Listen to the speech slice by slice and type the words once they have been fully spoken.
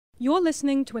You're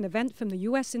listening to an event from the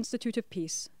U.S. Institute of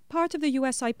Peace, part of the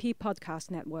USIP podcast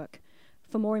network.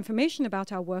 For more information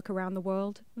about our work around the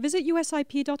world, visit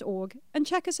usip.org and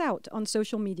check us out on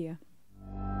social media.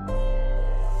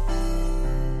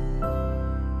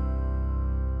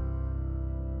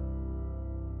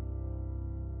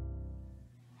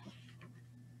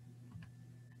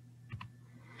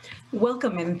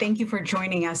 Welcome, and thank you for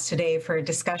joining us today for a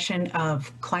discussion of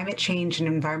climate change and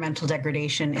environmental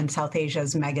degradation in South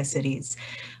Asia's megacities.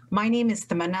 My name is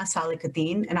Tamanna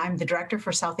Salikuddin, and I'm the Director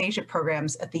for South Asia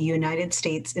Programs at the United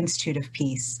States Institute of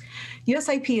Peace.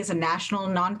 USIP is a national,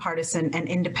 nonpartisan, and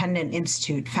independent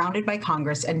institute founded by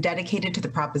Congress and dedicated to the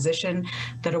proposition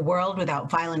that a world without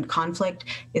violent conflict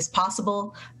is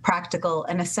possible, practical,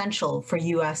 and essential for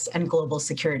U.S. and global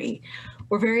security.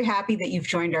 We're very happy that you've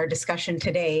joined our discussion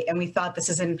today, and we thought this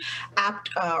is an apt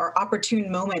or opportune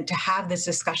moment to have this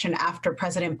discussion after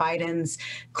President Biden's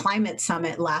climate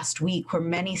summit last week, where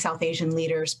many South Asian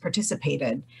leaders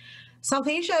participated. South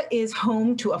Asia is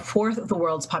home to a fourth of the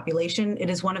world's population. It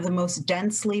is one of the most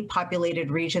densely populated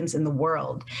regions in the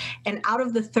world. And out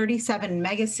of the 37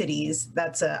 megacities,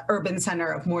 that's an urban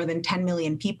center of more than 10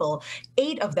 million people,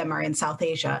 8 of them are in South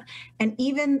Asia. And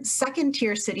even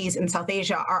second-tier cities in South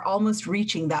Asia are almost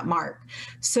reaching that mark.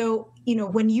 So,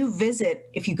 when you visit,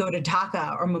 if you go to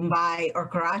Dhaka or Mumbai or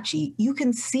Karachi, you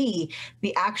can see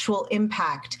the actual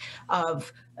impact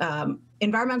of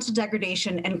environmental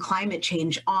degradation and climate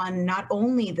change on not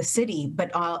only the city, but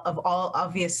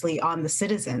obviously on the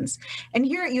citizens. And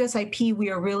here at USIP, we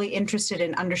are really interested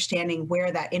in understanding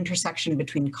where that intersection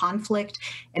between conflict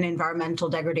and environmental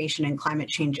degradation and climate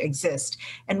change exist,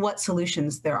 and what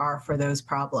solutions there are for those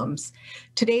problems.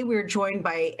 Today, we're joined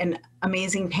by an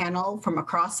amazing panel from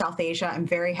across South Asia. I'm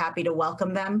very happy to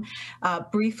welcome them.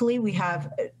 Briefly, we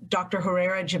have Dr.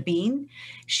 Huraira Jabin.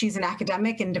 She's an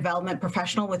academic and development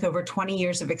professional with over 20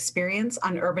 years of experience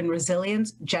on urban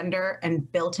resilience, gender,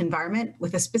 and built environment,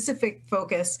 with a specific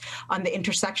focus on the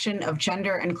intersection of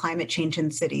gender and climate change in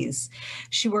cities.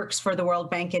 She works for the World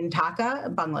Bank in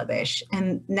Dhaka, Bangladesh.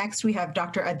 And next we have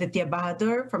Dr. Aditya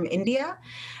Bahadur from India.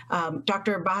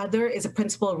 Dr. Bahadur is a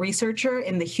principal researcher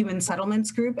in the Human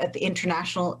Settlements Group at the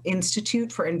International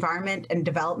Institute for Environment and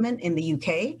Development in the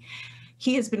UK.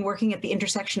 He has been working at the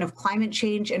intersection of climate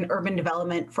change and urban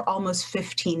development for almost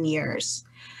 15 years.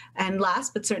 And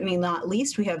last but certainly not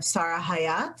least, we have Sarah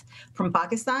Hayat from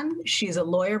Pakistan. She's a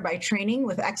lawyer by training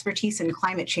with expertise in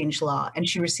climate change law, and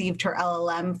she received her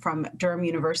LLM from Durham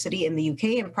University in the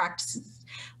UK and practices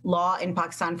law in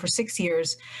Pakistan for 6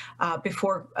 years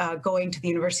before going to the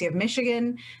University of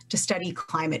Michigan to study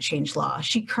climate change law.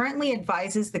 She currently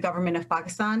advises the government of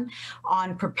Pakistan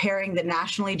on preparing the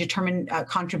nationally determined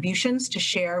contributions to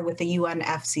share with the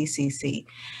UNFCCC.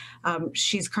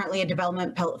 She's currently a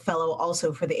development fellow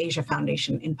also for the Asia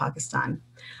Foundation in Pakistan.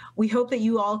 We hope that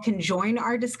you all can join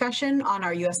our discussion on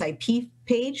our USIP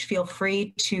page. Feel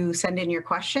free to send in your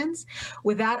questions.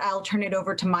 With that, I'll turn it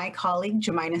over to my colleague,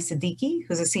 Jumaina Siddiqui,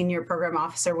 who's a senior program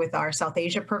officer with our South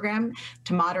Asia program,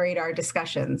 to moderate our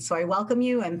discussion. So I welcome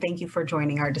you and thank you for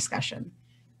joining our discussion.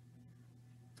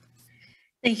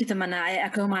 Thank you, Tamanna. I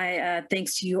echo my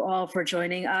thanks to you all for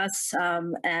joining us,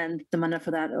 and Tamanna for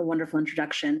that wonderful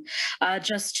introduction.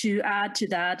 Just to add to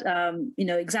that,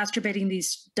 exacerbating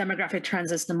these demographic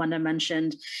trends, as Tamanna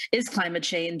mentioned, is climate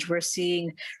change. We're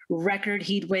seeing record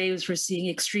heat waves, we're seeing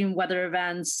extreme weather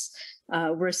events,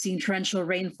 we're seeing torrential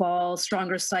rainfall,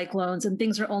 stronger cyclones, and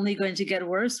things are only going to get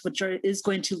worse, which is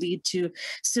going to lead to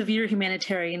severe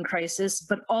humanitarian crisis,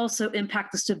 but also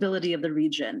impact the stability of the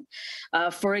region.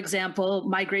 For example,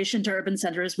 migration to urban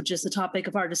centers, which is the topic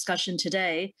of our discussion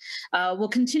today, will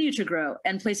continue to grow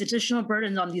and place additional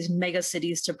burdens on these mega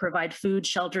cities to provide food,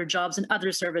 shelter, jobs, and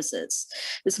other services.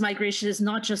 This migration is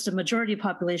not just of majority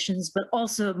populations, but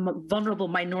also vulnerable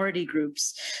minority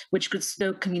groups, which could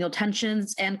stoke communal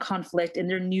tensions and conflict in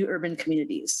their new urban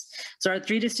communities. So our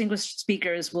 3 distinguished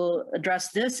speakers will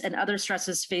address this and other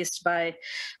stresses faced by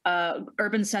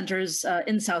urban centers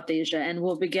in South Asia. And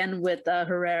we'll begin with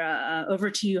Huraira. Over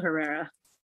to you, Huraira.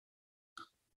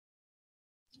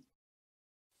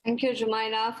 Thank you,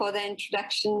 Jumaina, for the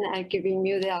introduction and giving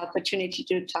me the opportunity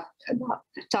to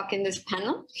talk in this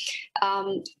panel.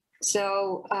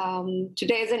 So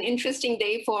today is an interesting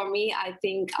day for me. I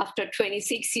think after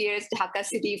 26 years, Dhaka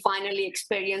city finally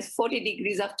experienced 40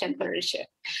 degrees of temperature.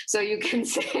 So you can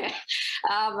say,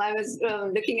 I was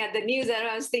looking at the news and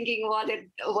I was thinking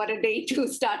what a day to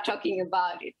start talking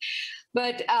about it.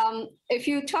 But if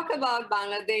you talk about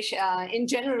Bangladesh, in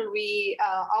general, we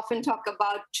often talk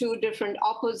about 2 different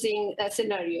opposing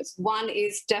scenarios. One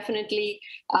is definitely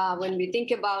when we think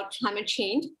about climate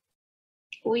change,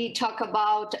 we talk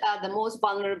about the most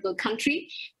vulnerable country.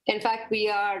 In fact, we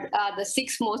are the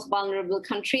sixth most vulnerable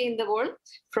country in the world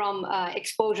from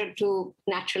exposure to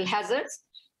natural hazards.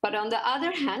 But on the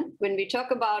other hand, when we talk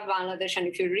about Bangladesh, and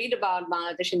if you read about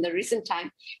Bangladesh in the recent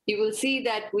time, you will see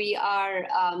that we are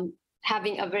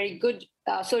having a very good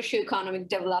socioeconomic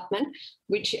development,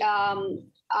 which we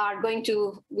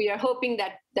are hoping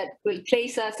that will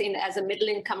place us in as a middle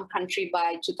income country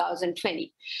by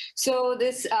 2020. So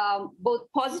this both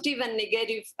positive and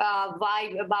negative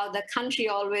vibe about the country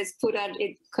always put out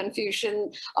in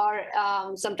confusion or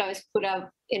sometimes put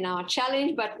up in our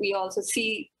challenge, but we also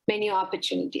see many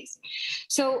opportunities.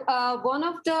 So one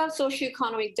of the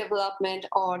socioeconomic development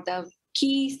or the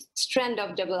key strand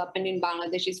of development in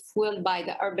Bangladesh is fueled by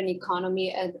the urban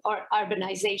economy or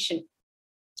urbanization.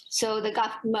 So the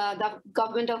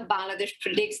government of Bangladesh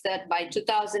predicts that by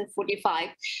 2045,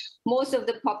 most of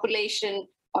the population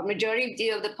or majority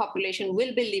of the population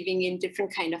will be living in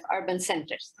different kind of urban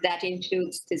centers. That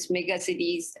includes these mega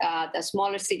cities, the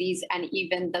smaller cities, and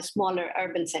even the smaller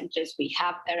urban centers. We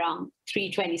have around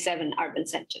 327 urban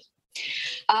centers.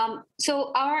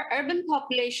 So our urban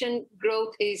population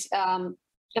growth is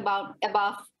about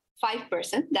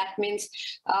 5%. That means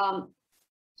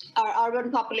our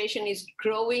urban population is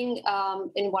growing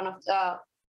in one of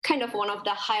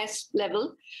the highest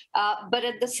level. But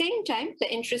at the same time,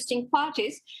 the interesting part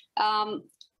is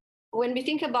when we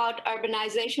think about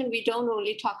urbanization, we don't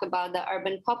only talk about the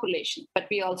urban population, but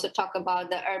we also talk about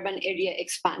the urban area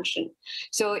expansion.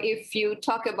 So if you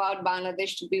talk about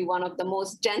Bangladesh to be one of the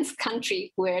most dense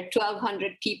country where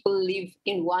 1,200 people live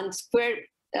in 1 square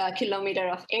kilometer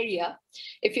of area,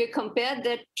 if you compare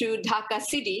that to Dhaka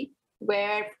city,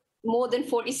 where more than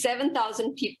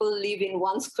 47,000 people live in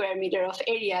 1 square meter of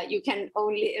area, you can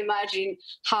only imagine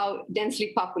how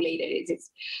densely populated it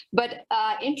is. But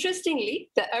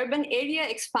interestingly, the urban area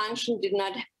expansion did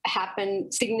not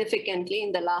happen significantly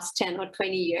in the last 10 or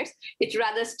 20 years. It's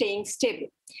rather staying stable,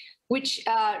 which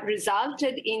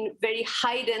resulted in very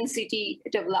high density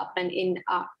development in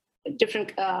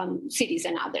different cities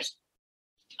and others.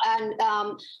 And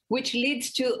which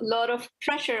leads to a lot of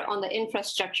pressure on the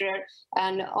infrastructure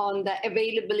and on the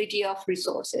availability of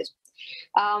resources.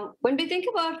 When we think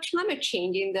about climate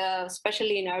change,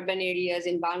 especially in urban areas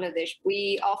in Bangladesh,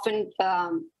 we often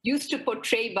used to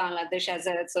portray Bangladesh as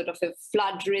a sort of a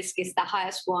flood risk is the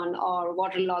highest one, or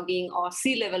waterlogging or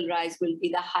sea level rise will be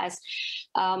the highest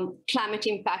climate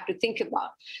impact to think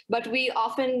about. But we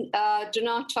often do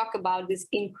not talk about this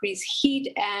increased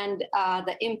heat and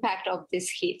the impact of this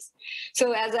heat.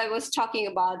 So as I was talking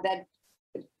about that,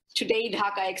 today,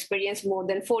 Dhaka experienced more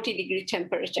than 40-degree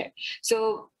temperature.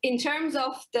 So in terms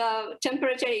of the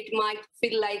temperature, it might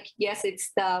feel like, yes,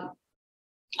 it's the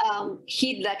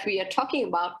heat that we are talking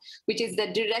about, which is the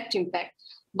direct impact.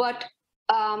 But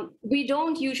we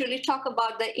don't usually talk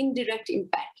about the indirect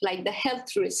impact, like the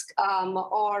health risk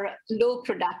or low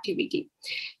productivity.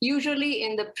 Usually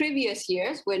in the previous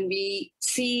years, when we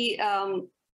see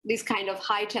this kind of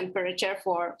high temperature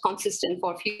consistent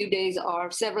for a few days or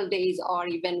several days or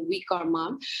even week or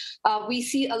month, we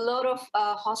see a lot of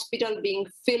hospital being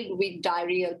filled with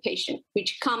diarrheal patients,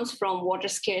 which comes from water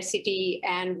scarcity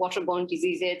and waterborne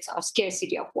diseases or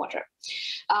scarcity of water.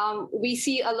 We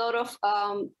see a lot of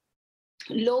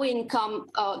low income,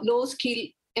 low skill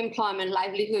employment,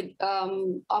 livelihood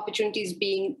opportunities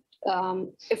being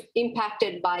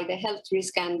impacted by the health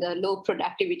risk and the low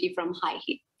productivity from high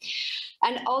heat.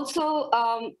 And also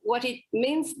what it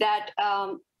means that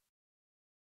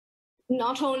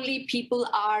not only people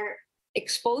are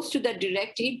exposed to the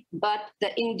direct heat, but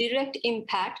the indirect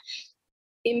impact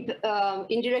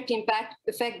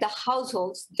affect the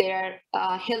households, their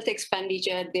health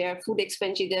expenditure, their food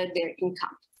expenditure, their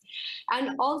income.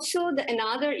 And also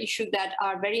another issue that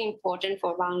are very important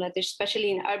for Bangladesh,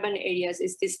 especially in urban areas,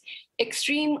 is this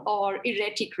extreme or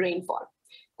erratic rainfall.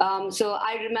 So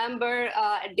I remember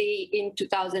a day in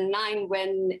 2009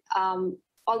 when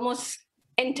almost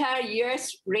entire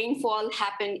year's rainfall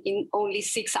happened in only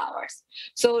 6 hours.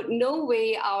 So no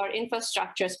way our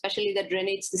infrastructure, especially the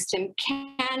drainage system,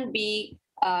 can be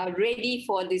ready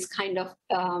for this kind of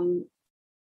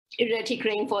erratic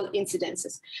rainfall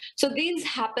incidences. So these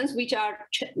happens, which are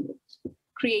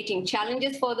creating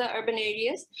challenges for the urban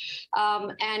areas.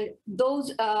 And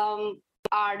those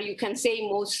are, you can say,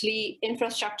 mostly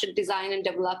infrastructure design and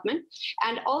development.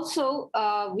 And also,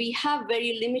 we have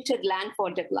very limited land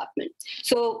for development.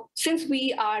 So since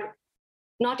we are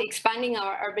not expanding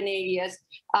our urban areas,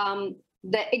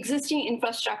 the existing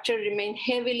infrastructure remain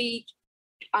heavily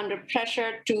under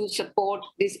pressure to support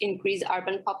this increased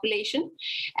urban population,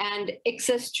 and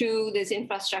access to this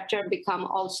infrastructure become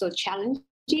also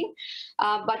challenging.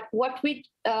 But what it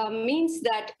means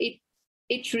that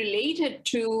it's related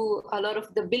to a lot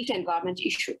of the built environment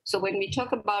issue. So when we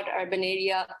talk about urban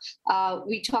area,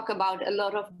 we talk about a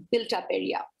lot of built up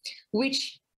area,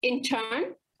 which in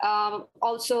turn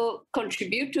also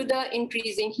contribute to the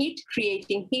increasing heat,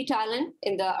 creating heat island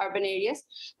in the urban areas,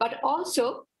 but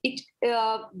also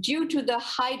due to the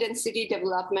high density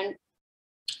development,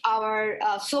 our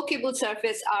soakable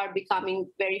surface are becoming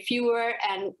very fewer,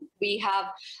 and we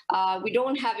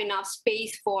don't have enough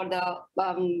space for the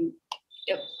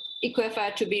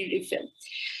aquifer to be refilled.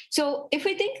 So if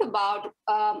we think about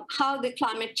how the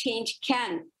climate change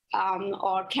can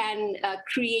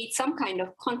create some kind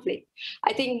of conflict,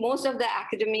 I think most of the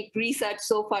academic research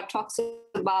so far talks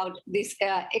about this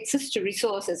access to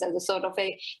resources as a sort of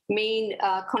a main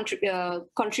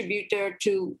contributor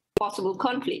to possible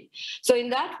conflict. So in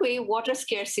that way, water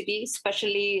scarcity,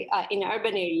 especially in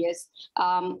urban areas,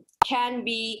 can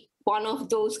be one of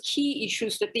those key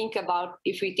issues to think about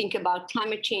if we think about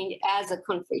climate change as a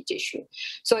conflict issue.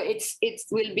 So it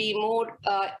will be more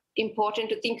important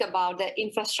to think about the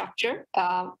infrastructure,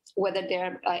 whether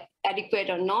they're adequate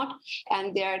or not,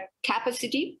 and their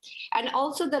capacity, and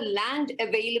also the land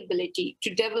availability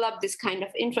to develop this kind of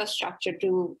infrastructure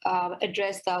to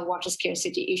address the water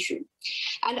scarcity issue.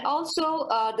 And also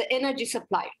the energy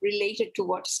supply related to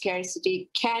water scarcity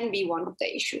can be one of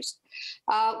the issues.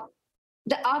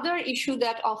 The other issue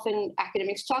that often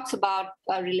academics talks about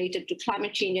related to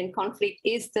climate change and conflict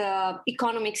is the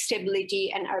economic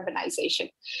stability and urbanization.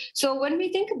 So when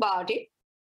we think about it,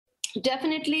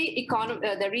 definitely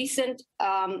the recent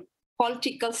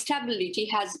political stability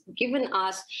has given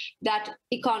us that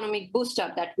economic boost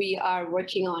up that we are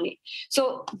working on it.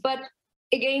 So, but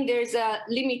again, there's a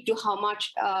limit to how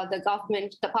much the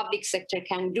government, the public sector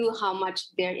can do, how much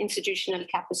their institutional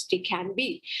capacity can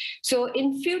be. So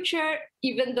in future,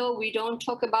 even though we don't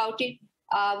talk about it,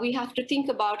 we have to think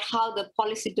about how the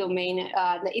policy domain,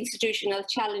 the institutional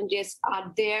challenges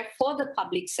are there for the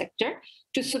public sector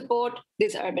to support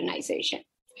this urbanization.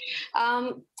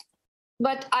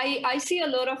 But I see a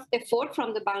lot of effort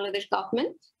from the Bangladesh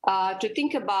government to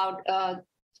think about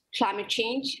climate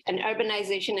change and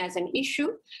urbanization as an issue.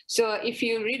 So if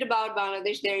you read about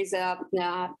Bangladesh, there is a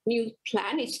new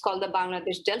plan. It's called the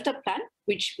Bangladesh Delta Plan,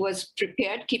 which was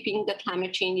prepared keeping the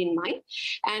climate change in mind.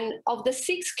 And of the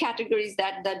 6 categories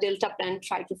that the Delta Plan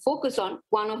tried to focus on,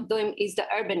 one of them is the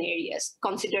urban areas,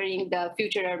 considering the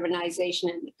future urbanization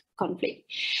and conflict.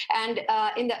 And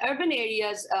in the urban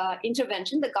areas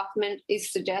intervention, the government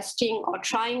is suggesting or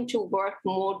trying to work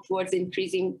more towards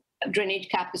increasing drainage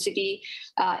capacity,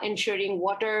 ensuring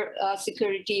water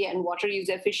security and water use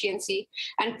efficiency,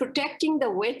 and protecting the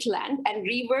wetland and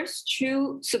rivers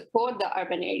to support the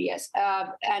urban areas,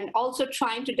 and also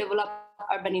trying to develop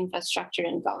urban infrastructure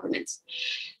and governance.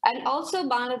 And also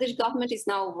Bangladesh government is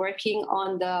now working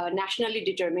on the nationally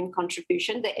determined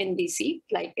contribution, the NDC,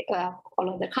 like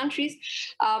all other countries.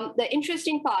 The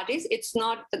interesting part is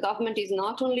the government is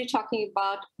not only talking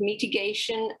about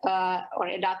mitigation or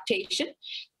adaptation,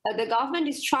 the government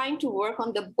is trying to work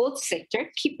on the both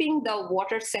sector, keeping the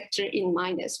water sector in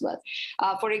mind as well.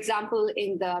 For example,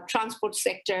 in the transport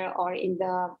sector or in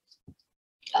the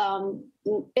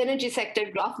energy sector,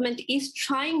 government is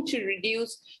trying to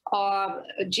reduce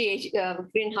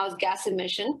greenhouse gas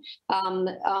emission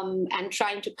and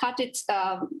trying to cut its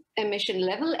emission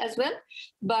level as well.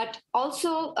 But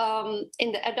also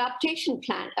in the adaptation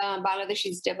plan, Bangladesh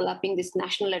is developing this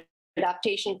national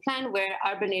adaptation plan where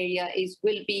urban area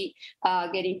will be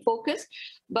getting focused.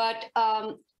 But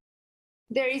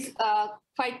there is a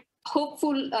quite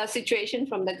hopeful situation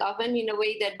from the government in a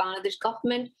way that Bangladesh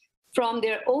government, from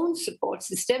their own support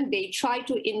system, they try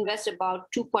to invest about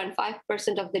 2.5%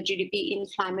 of the GDP in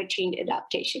climate change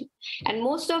adaptation. And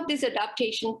most of this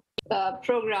adaptation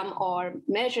program or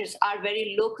measures are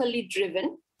very locally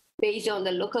driven, based on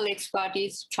the local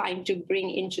expertise, trying to bring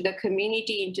into the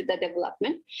community, into the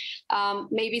development.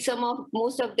 Maybe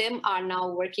most of them are now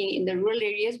working in the rural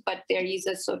areas, but there is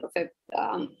a sort of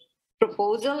a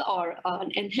proposal or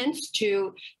an enhance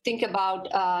to think about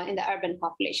in the urban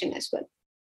population as well.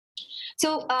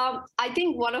 So I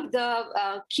think one of the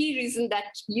key reasons that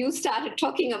you started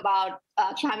talking about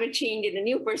climate change in a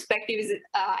new perspective is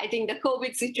I think the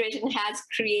COVID situation has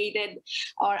created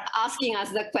or asking us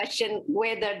the question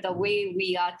whether the way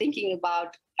we are thinking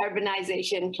about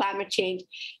urbanization, climate change,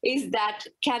 is that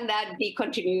can that be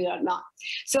continued or not?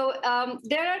 So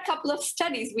there are a couple of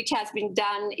studies which has been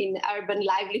done in urban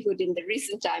livelihood in the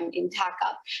recent time in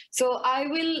Dhaka. So I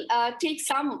will take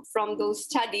some from those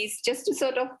studies just to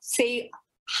sort of say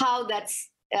how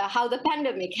how the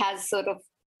pandemic has sort of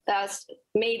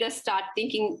made us start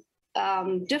thinking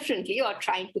differently or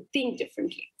trying to think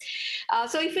differently.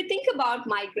 So if we think about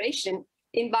migration,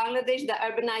 in Bangladesh, the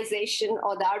urbanization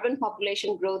or the urban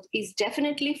population growth is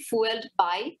definitely fueled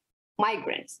by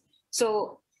migrants.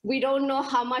 So we don't know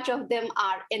how much of them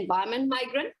are environment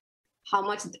migrant, how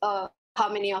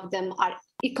many of them are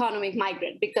economic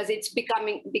migrant, because it's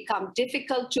become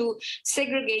difficult to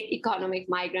segregate economic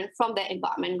migrant from the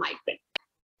environment migrant,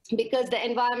 because the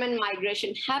environment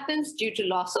migration happens due to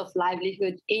loss of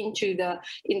livelihood in the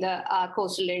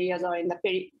coastal areas or in the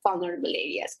very vulnerable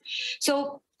areas.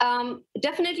 So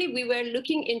definitely we were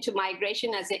looking into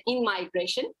migration as an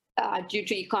in-migration due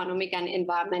to economic and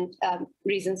environment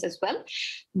reasons as well.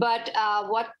 But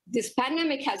what this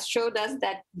pandemic has showed us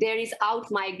that there is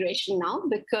out-migration now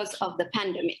because of the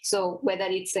pandemic. So whether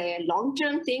it's a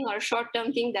long-term thing or a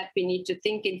short-term thing that we need to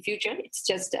think in future, it's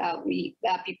just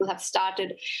people have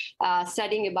started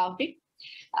studying about it.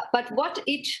 But what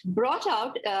it brought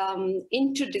out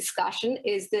into discussion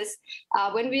is this,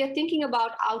 when we are thinking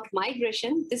about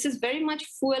out-migration, this is very much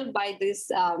fueled by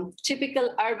this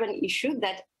typical urban issue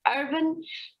that urban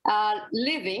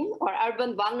living or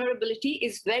urban vulnerability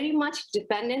is very much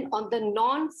dependent on the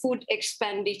non-food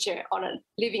expenditure or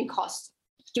living costs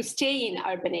to stay in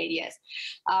urban areas.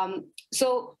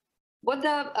 So what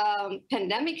the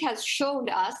pandemic has showed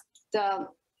us, the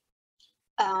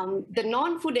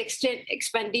non-food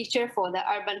expenditure for the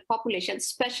urban population,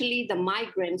 especially the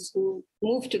migrants who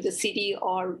move to the city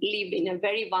or live in a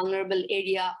very vulnerable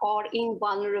area or in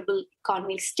vulnerable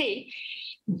economic state,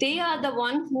 they are the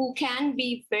one who can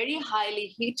be very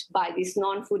highly hit by this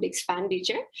non-food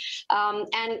expenditure,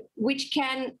 and which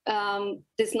can,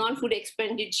 this non-food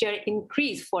expenditure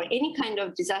increase for any kind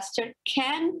of disaster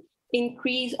can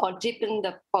increase or deepen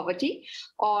the poverty,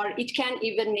 or it can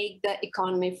even make the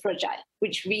economy fragile,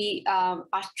 which we are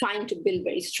trying to build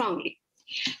very strongly.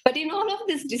 But in all of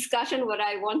this discussion, what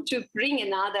I want to bring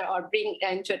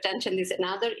into attention is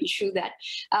another issue that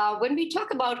when we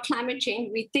talk about climate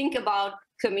change, we think about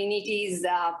communities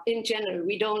in general.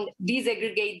 We don't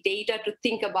disaggregate data to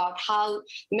think about how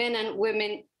men and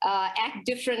women act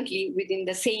differently within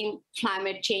the same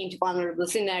climate change vulnerable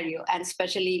scenario, and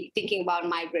especially thinking about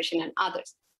migration and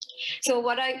others. So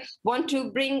what I want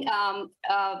to bring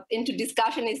into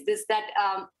discussion is this, that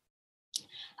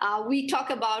we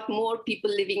talk about more people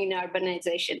living in urban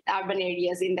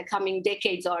areas in the coming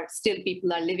decades, or still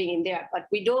people are living in there. But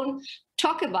we don't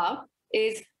talk about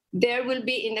is there will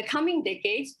be, in the coming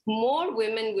decades, more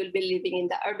women will be living in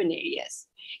the urban areas.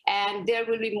 And there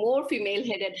will be more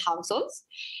female-headed households.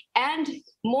 And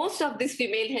most of these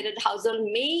female-headed households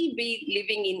may be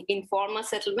living in informal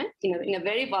settlement, in a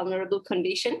very vulnerable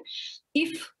condition,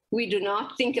 if we do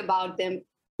not think about them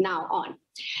now on.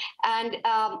 And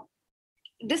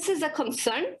this is a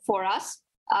concern for us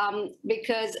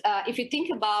because if you think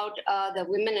about the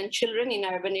women and children in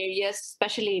urban areas,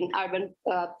 especially in urban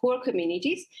poor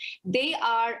communities, they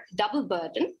are double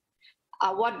burdened.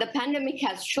 What the pandemic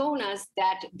has shown us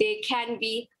that they can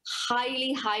be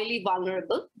highly, highly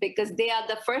vulnerable because they are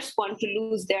the first one to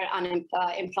lose their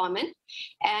employment.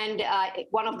 And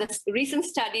one of the recent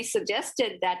studies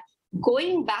suggested that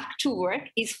going back to work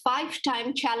is 5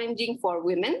 times challenging for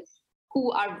women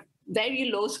who are very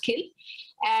low skilled,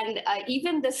 and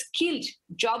even the skilled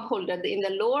job holder in the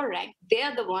lower rank, they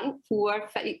are the one who are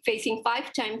facing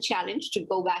 5 times challenge to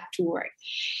go back to work.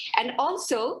 And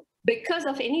also, because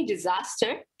of any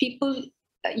disaster, people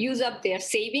use up their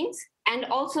savings, and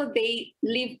also they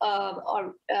live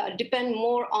or depend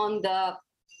more on the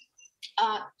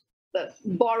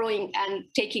borrowing and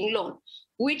taking loan,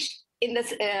 which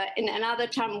in another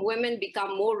term, women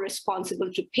become more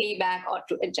responsible to pay back or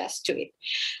to adjust to it.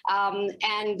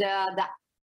 And the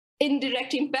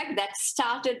indirect impact that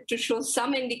started to show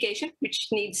some indication, which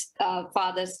needs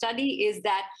further study, is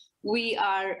that we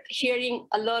are hearing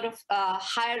a lot of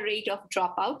higher rate of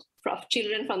dropout of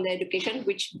children from the education,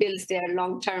 which builds their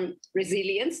long-term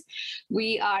resilience.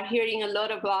 We are hearing a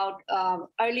lot about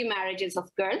early marriages of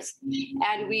girls,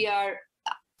 and we are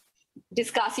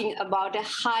discussing about a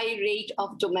high rate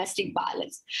of domestic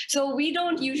violence. So we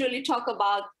don't usually talk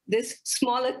about these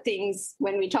smaller things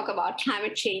when we talk about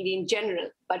climate change in general,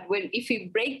 but if we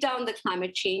break down the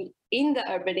climate change in the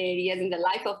urban areas, in the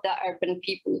life of the urban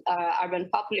people, urban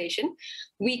population,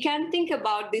 we can think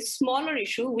about this smaller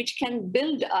issue which can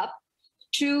build up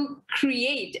to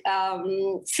create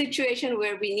situation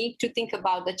where we need to think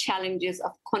about the challenges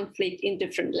of conflict in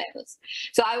different levels.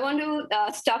 So I want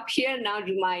to stop here now,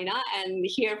 Jumaina, and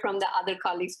hear from the other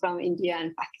colleagues from India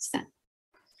and Pakistan.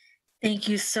 Thank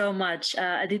you so much.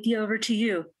 Aditya, over to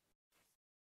you.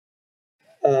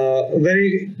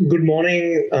 Very good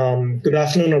morning, good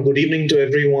afternoon, or good evening to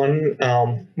everyone.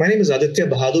 My name is Aditya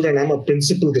Bahadur, and I'm a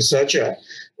principal researcher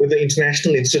with the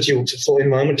International Institute for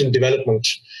Environment and Development.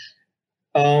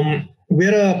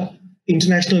 We're a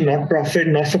international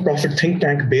not-for-profit think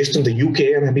tank based in the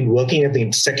UK, and have been working at the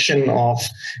intersection of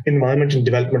environment and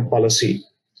development policy.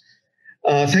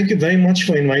 Thank you very much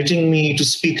for inviting me to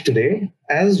speak today.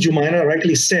 As Jumaina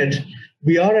rightly said,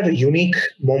 we are at a unique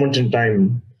moment in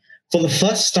time. For the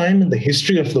first time in the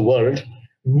history of the world,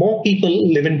 more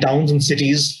people live in towns and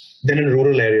cities than in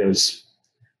rural areas.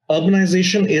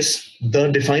 Urbanization is the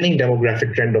defining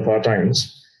demographic trend of our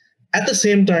times. At the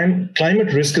same time,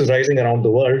 climate risk is rising around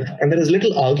the world, and there is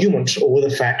little argument over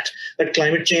the fact that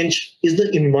climate change is the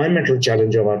environmental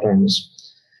challenge of our times.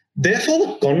 Therefore,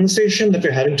 the conversation that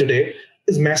we're having today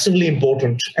is massively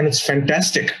important, and it's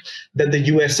fantastic that the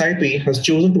USIP has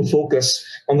chosen to focus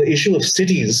on the issue of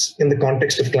cities in the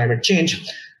context of climate change,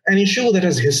 an issue that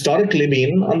has historically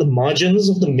been on the margins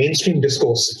of the mainstream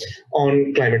discourse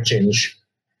on climate change.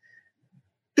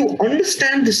 To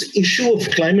understand this issue of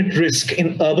climate risk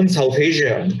in urban South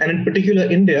Asia, and in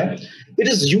particular India, it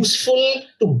is useful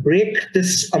to break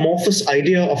this amorphous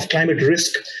idea of climate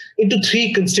risk into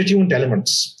three constituent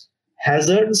elements: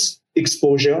 hazards,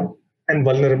 exposure, and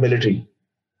vulnerability.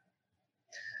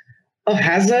 A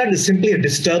hazard is simply a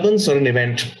disturbance or an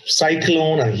event: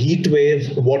 cyclone, a heat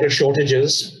wave, water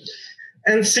shortages.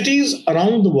 And cities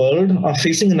around the world are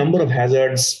facing a number of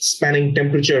hazards spanning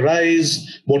temperature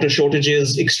rise, water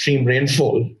shortages, extreme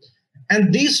rainfall.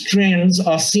 And these trends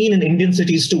are seen in Indian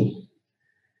cities too.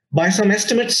 By some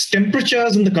estimates,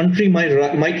 temperatures in the country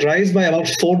might rise by about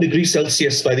 4 degrees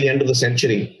Celsius by the end of the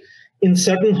century. In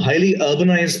certain highly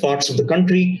urbanized parts of the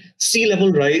country, sea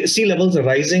levels are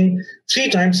rising 3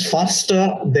 times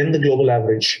faster than the global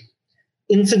average.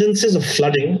 Incidences of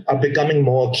flooding are becoming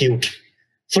more acute.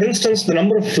 For instance, the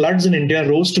number of floods in India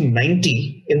rose to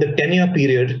 90 in the 10-year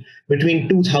period between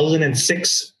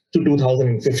 2006 to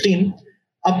 2015,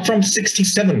 up from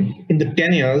 67 in the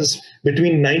 10 years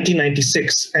between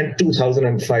 1996 and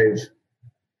 2005.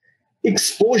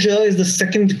 Exposure is the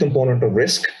second component of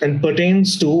risk and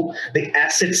pertains to the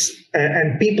assets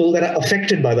and people that are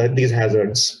affected by these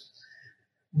hazards.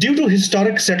 Due to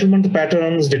historic settlement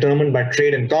patterns determined by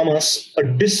trade and commerce, a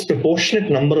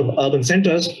disproportionate number of urban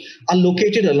centers are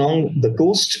located along the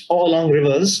coast or along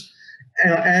rivers,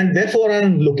 and therefore are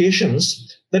in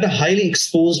locations that are highly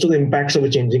exposed to the impacts of a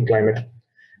changing climate.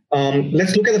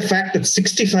 Let's look at the fact that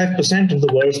 65% of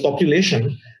the world's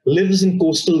population lives in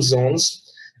coastal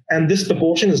zones, and this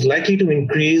proportion is likely to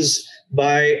increase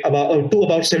by about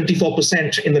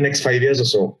 74% in the next 5 years or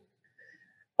so.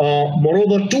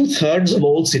 Moreover, 2/3 of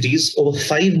all cities, over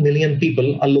 5 million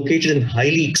people, are located in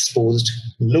highly exposed,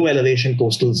 low-elevation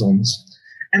coastal zones.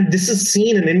 And this is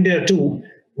seen in India too,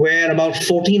 where about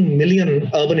 14 million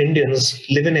urban Indians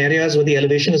live in areas where the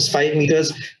elevation is 5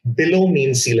 meters below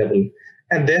mean sea level.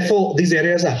 And therefore, these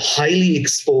areas are highly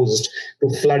exposed to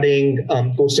flooding,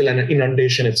 coastal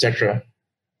inundation, etc.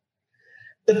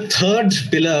 The third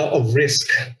pillar of risk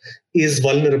is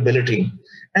vulnerability.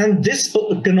 And this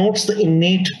connotes the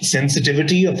innate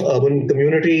sensitivity of urban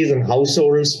communities and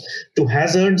households to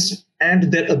hazards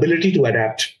and their ability to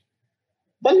adapt.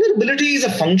 Vulnerability is a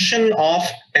function of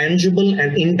tangible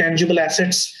and intangible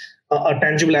assets, a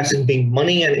tangible asset being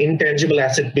money, and intangible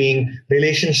asset being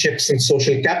relationships and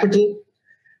social capital.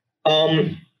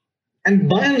 And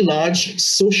by and large,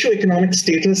 socioeconomic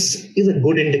status is a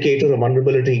good indicator of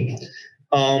vulnerability.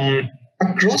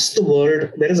 Across the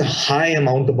world, there is a high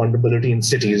amount of vulnerability in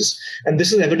cities. And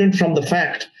this is evident from the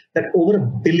fact that over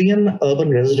 1 billion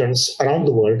urban residents around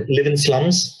the world live in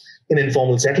slums, in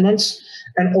informal settlements,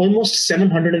 and almost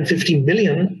 750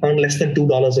 million earn less than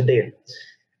 $2 a day.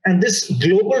 And this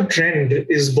global trend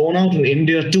is borne out in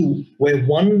India too, where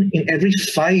 1 in every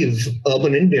 5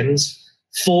 urban Indians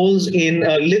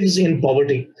lives in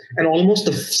poverty, and almost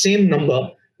the same number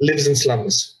lives in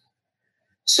slums.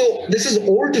 So this is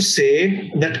all to say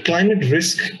that climate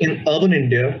risk in urban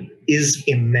India is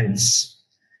immense.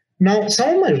 Now,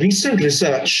 some of my recent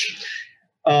research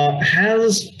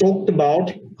has talked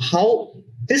about how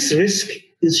this risk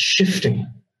is shifting.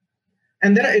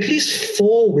 And there are at least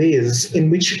 4 ways in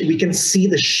which we can see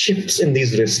the shifts in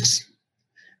these risks.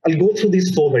 I'll go through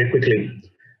these 4 very quickly.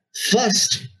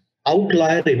 First,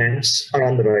 outlier events are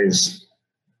on the rise.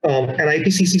 An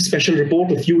IPCC special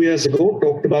report a few years ago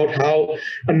talked about how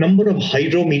a number of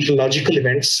hydrometeorological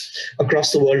events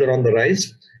across the world are on the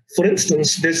rise. For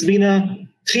instance, there's been a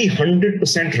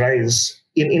 300% rise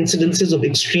in incidences of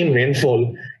extreme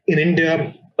rainfall in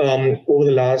India over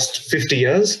the last 50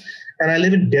 years. And I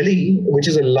live in Delhi, which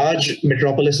is a large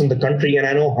metropolis in the country, and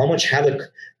I know how much havoc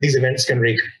these events can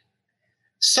wreak.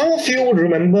 Some of you would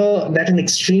remember that an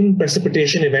extreme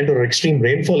precipitation event or extreme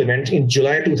rainfall event in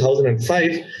July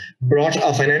 2005 brought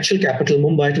our financial capital,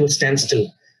 Mumbai, to a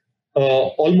standstill.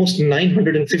 Almost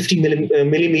 950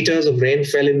 millimeters of rain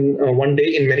fell in one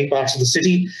day in many parts of the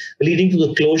city, leading to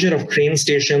the closure of train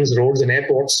stations, roads, and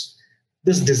airports.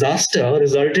 This disaster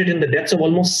resulted in the deaths of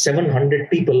almost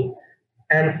 700 people,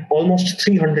 and almost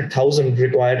 300,000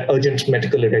 required urgent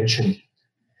medical attention.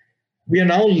 We are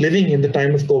now living in the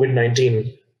time of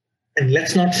COVID-19. And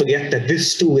let's not forget that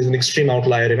this too is an extreme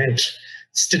outlier event.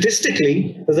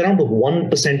 Statistically, there's around a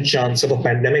 1% chance of a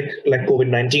pandemic like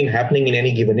COVID-19 happening in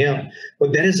any given year.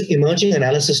 But there is emerging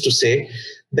analysis to say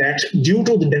that due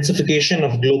to the densification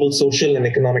of global social and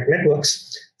economic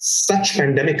networks, such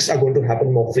pandemics are going to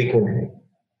happen more frequently.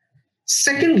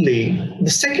 Secondly,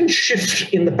 the second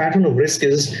shift in the pattern of risk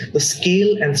is the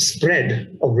scale and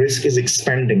spread of risk is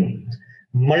expanding.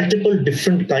 Multiple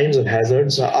different kinds of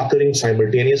hazards are occurring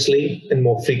simultaneously and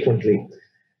more frequently.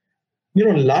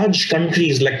 Large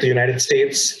countries like the United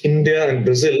States, India, and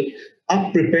Brazil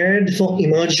are prepared for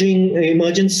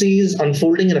emergencies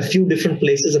unfolding in a few different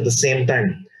places at the same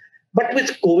time. But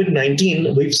with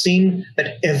COVID-19, we've seen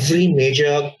that every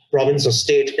major province or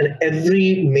state and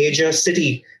every major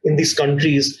city in these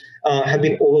countries have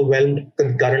been overwhelmed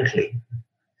concurrently.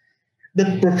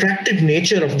 The protracted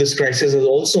nature of this crisis has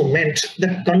also meant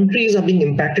that countries are being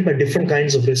impacted by different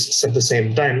kinds of risks at the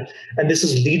same time, and this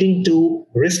is leading to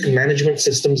risk management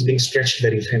systems being stretched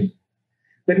very thin.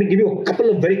 Let me give you a couple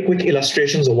of very quick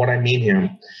illustrations of what I mean here.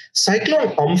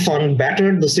 Cyclone Amphan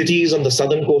battered the cities on the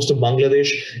southern coast of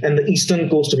Bangladesh and the eastern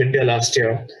coast of India last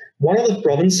year. One of the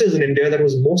provinces in India that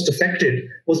was most affected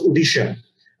was Odisha.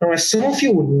 Now, as some of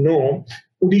you would know,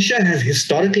 Odisha has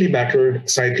historically battled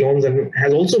cyclones and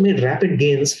has also made rapid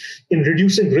gains in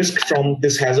reducing risk from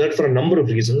this hazard for a number of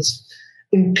reasons,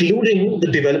 including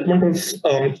the development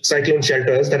of cyclone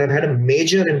shelters that have had a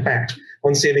major impact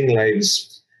on saving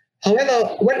lives.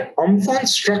 However, when Amphan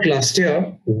struck last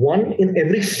year, 1 in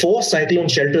every 4 cyclone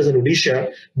shelters in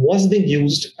Odisha was being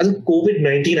used as a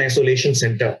COVID-19 isolation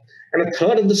center, and a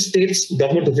third of the state's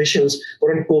government officials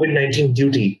were on COVID-19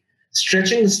 duty,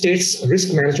 stretching the state's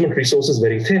risk management resources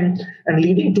very thin and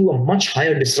leading to a much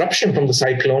higher disruption from the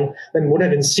cyclone than would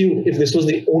have ensued if this was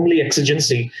the only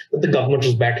exigency that the government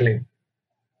was battling.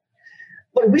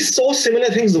 But we saw similar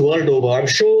things the world over. I'm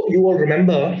sure you all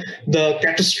remember the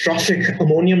catastrophic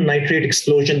ammonium nitrate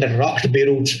explosion that rocked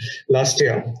Beirut last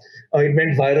year. It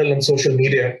went viral on social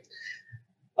media.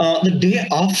 The day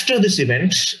after this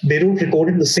event, Beirut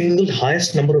recorded the single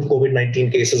highest number of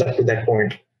COVID-19 cases up to that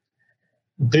point.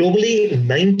 Globally,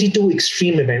 92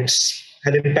 extreme events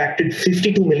have impacted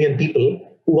 52 million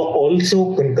people who are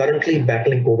also concurrently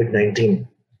battling COVID-19.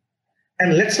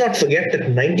 And let's not forget that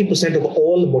 90% of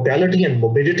all mortality and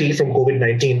morbidity from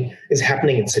COVID-19 is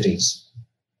happening in cities.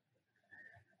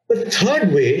 The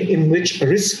third way in which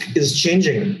risk is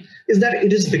changing is that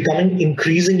it is becoming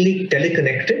increasingly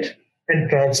teleconnected and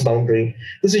transboundary.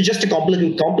 This is just a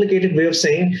complicated way of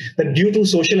saying that due to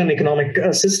social and economic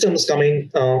systems coming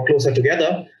closer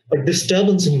together, a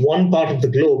disturbance in one part of the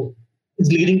globe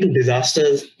is leading to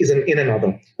disasters in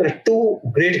another. There are 2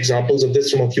 great examples of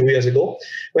this from a few years ago,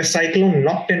 where cyclone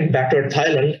knocked and battered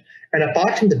Thailand, and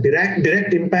apart from the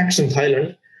direct impacts in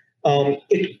Thailand,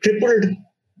 it crippled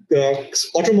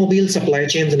automobile supply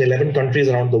chains in 11 countries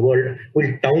around the world,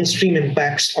 with downstream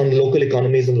impacts on local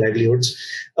economies and livelihoods,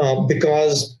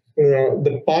 because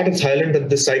the part of Thailand that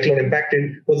the cyclone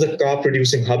impacted was the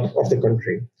car-producing hub of the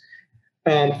country.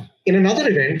 In another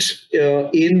event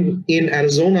in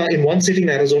Arizona, in one city in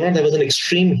Arizona, there was an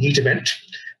extreme heat event,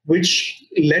 which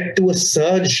led to a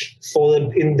surge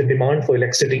in the demand for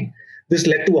electricity. This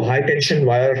led to a high-tension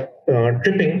wire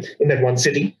tripping in that one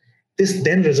city. This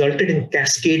then resulted in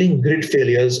cascading grid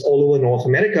failures all over North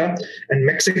America and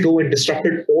Mexico, and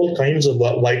disrupted all kinds of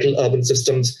vital urban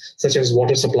systems, such as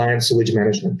water supply and sewage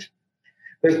management.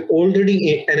 There's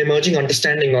already an emerging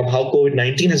understanding of how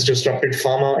COVID-19 has disrupted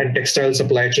pharma and textile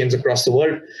supply chains across the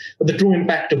world, but the true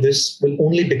impact of this will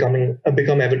only become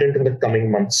evident in the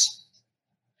coming months.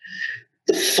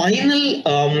 The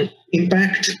final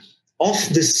impact of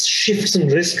this shifts in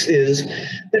risks is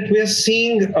that we are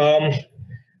seeing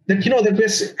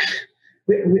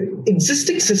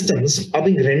existing systems are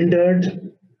being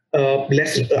rendered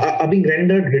are being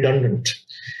rendered redundant.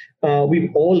 We've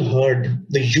all heard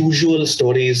the usual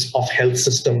stories of health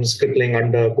systems crippling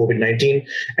under COVID-19.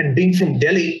 And being from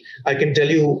Delhi, I can tell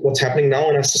you what's happening now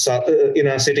in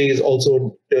our city is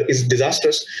also is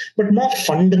disastrous. But more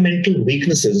fundamental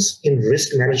weaknesses in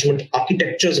risk management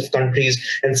architectures of countries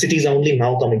and cities are only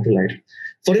now coming to light.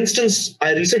 For instance,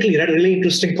 I recently read a really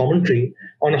interesting commentary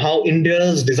on how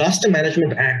India's Disaster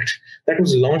Management Act, that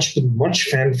was launched with much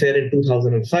fanfare in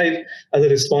 2005 as a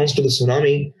response to the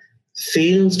tsunami,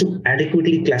 fails to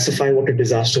adequately classify what a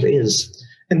disaster is.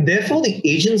 And therefore, the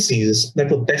agencies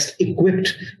that were best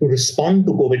equipped to respond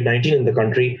to COVID-19 in the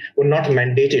country were not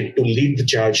mandated to lead the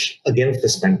charge against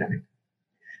this pandemic.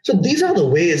 So these are the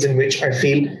ways in which I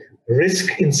feel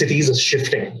risk in cities is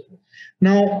shifting.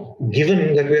 Now,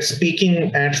 given that we're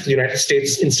speaking at the United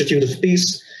States Institute of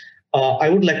Peace, I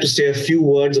would like to say a few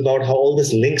words about how all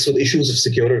this links with issues of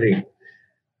security.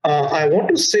 I want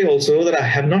to say also that I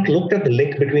have not looked at the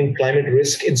link between climate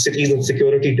risk in cities and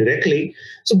security directly.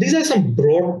 So these are some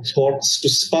broad thoughts to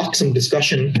spark some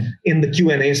discussion in the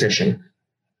Q&A session.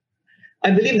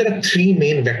 I believe there are three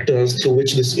main vectors through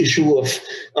which this issue of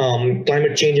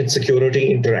climate change and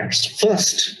security interacts.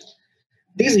 First,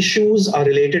 these issues are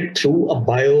related through a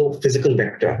biophysical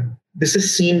vector. This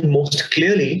is seen most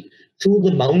clearly through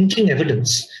the mounting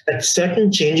evidence that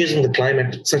certain changes in the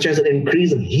climate, such as an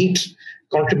increase in heat,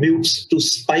 contributes to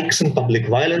spikes in public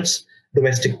violence,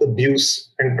 domestic abuse,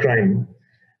 and crime.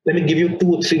 Let me give you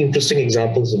 2 or 3 interesting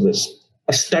examples of this.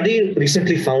 A study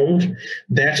recently found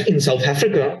that in South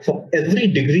Africa, for every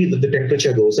degree that the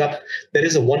temperature goes up, there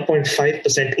is a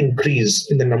 1.5% increase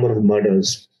in the number of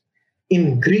murders.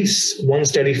 In Greece, one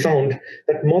study found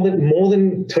that more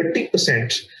than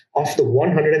 30% of the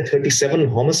 137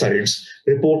 homicides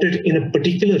reported in a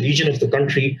particular region of the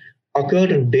country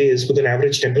occurred in days with an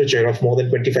average temperature of more than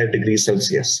 25 degrees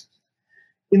Celsius.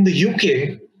 In the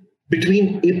UK,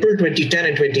 between April 2010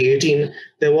 and 2018,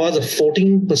 there was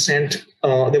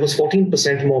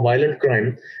 14% more violent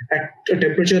crime at a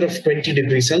temperature of 20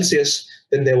 degrees Celsius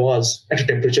than there was at a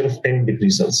temperature of 10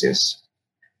 degrees Celsius.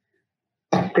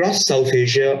 Across South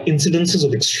Asia, incidences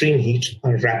of extreme heat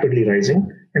are rapidly rising.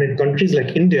 And in countries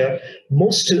like India,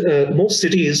 most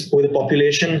cities with a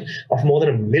population of more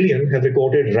than 1 million have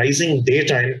recorded rising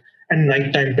daytime and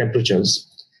nighttime temperatures.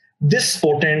 This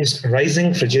portends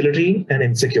rising fragility and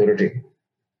insecurity.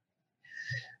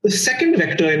 The second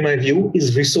vector, in my view,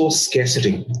 is resource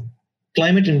scarcity.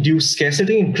 Climate-induced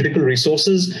scarcity in critical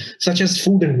resources, such as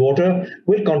food and water,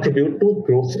 will contribute to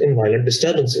growth in violent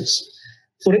disturbances.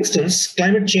 For instance,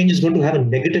 climate change is going to have a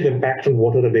negative impact on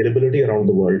water availability around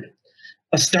the world.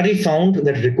 A study found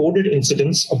that recorded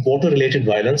incidents of water-related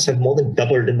violence have more than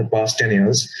doubled in the past 10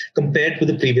 years compared with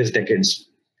the previous decades.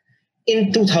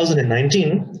 In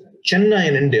 2019, Chennai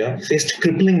in India faced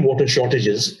crippling water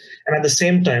shortages, and at the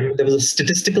same time, there was a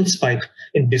statistical spike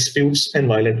in disputes and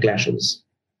violent clashes.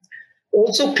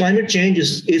 Also, climate change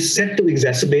is set to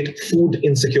exacerbate food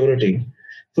insecurity.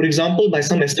 For example, by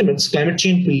some estimates, climate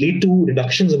change will lead to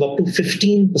reductions of up to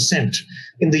 15%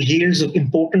 in the yields of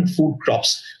important food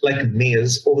crops like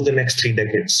maize over the next 3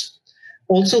 decades.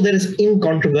 Also, there is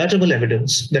incontrovertible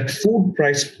evidence that food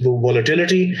price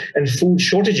volatility and food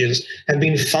shortages have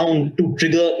been found to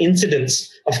trigger incidents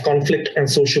of conflict and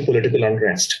socio-political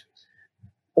unrest.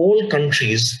 All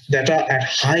countries that are at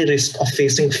high risk of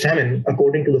facing famine,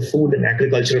 according to the Food and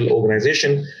Agricultural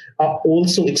Organization, are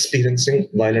also experiencing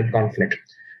violent conflict.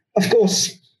 Of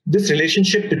course, this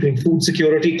relationship between food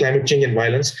security, climate change, and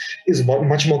violence is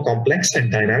much more complex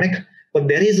and dynamic, but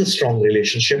there is a strong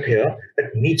relationship here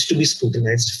that needs to be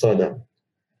scrutinized further.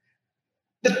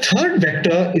 The third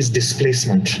vector is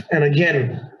displacement. And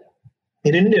again,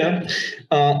 in India,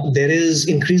 there is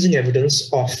increasing evidence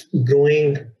of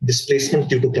growing displacement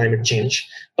due to climate change.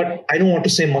 But I don't want to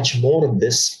say much more of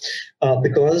this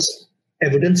because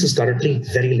evidence is currently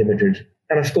very limited.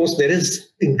 And of course, there is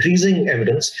increasing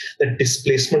evidence that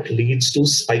displacement leads to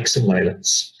spikes in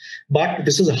violence. But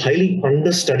this is a highly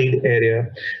understudied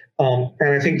area. And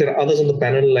I think there are others on the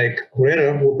panel like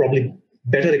Herrera who are probably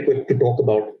better equipped to talk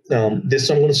about this.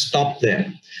 So I'm going to stop there.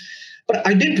 But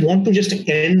I did want to just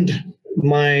end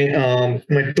my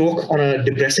talk on a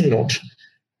depressing note.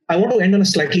 I want to end on a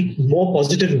slightly more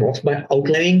positive note by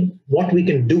outlining what we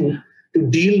can do to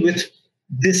deal with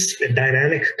this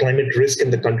dynamic climate risk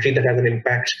in the country that has an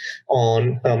impact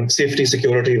on safety,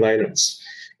 security, violence.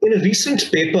 In a recent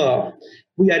paper,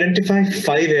 we identified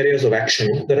 5 areas of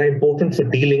action that are important for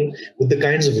dealing with the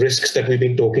kinds of risks that we've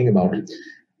been talking about.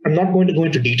 I'm not going to go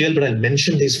into detail, but I'll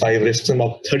mention these 5 risks in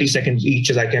about 30 seconds each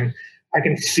as I can I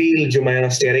can feel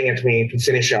Jumaina staring at me to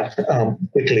finish up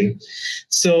quickly.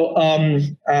 So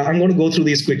I'm going to go through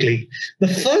these quickly. The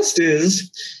first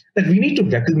is that we need to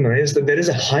recognize that there is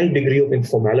a high degree of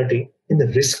informality in the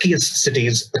riskiest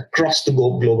cities across the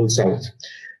global south.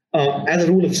 As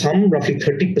a rule of thumb, roughly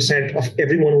 30% of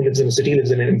everyone who lives in a city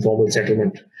lives in an informal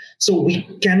settlement. So we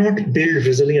cannot build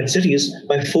resilient cities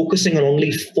by focusing on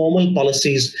only formal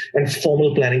policies and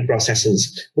formal planning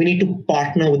processes. We need to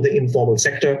partner with the informal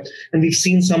sector. And we've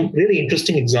seen some really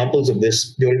interesting examples of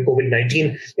this during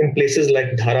COVID-19 in places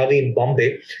like Dharavi in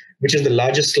Bombay, which is the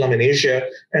largest slum in Asia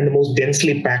and the most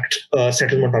densely packed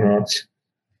settlement on earth.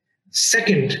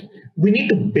 Second, we need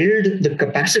to build the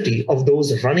capacity of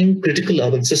those running critical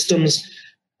urban systems,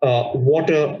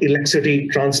 water, electricity,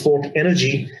 transport,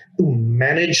 energy, to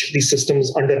manage these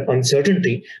systems under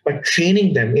uncertainty by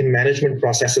training them in management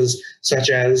processes such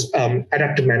as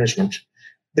adaptive management.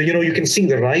 You can see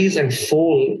the rise and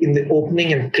fall in the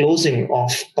opening and closing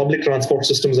of public transport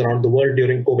systems around the world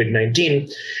during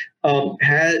COVID-19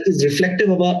 is reflective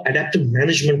of our adaptive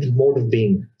management mode of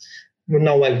being.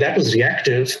 Now, while that was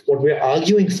reactive, what we're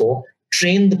arguing for,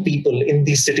 train the people in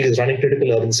these cities running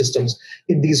critical urban systems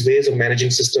in these ways of managing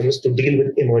systems to deal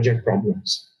with emergent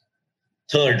problems.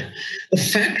 Third, the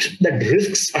fact that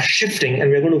risks are shifting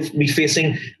and we're going to be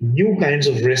facing new kinds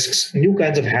of risks, new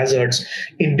kinds of hazards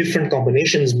in different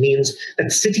combinations means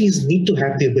that cities need to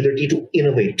have the ability to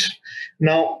innovate.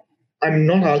 Now, I'm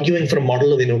not arguing for a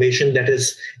model of innovation that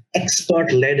is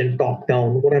expert-led and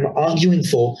top-down. What I'm arguing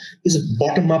for is a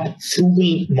bottom-up,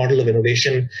 frugal model of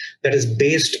innovation that is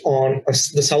based on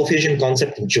the South Asian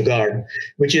concept of jugaad,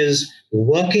 which is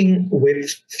working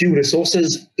with few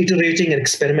resources, iterating and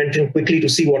experimenting quickly to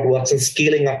see what works and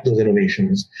scaling up those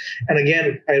innovations. And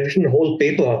again, I've written a whole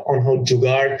paper on how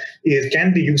jugaad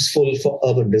can be useful for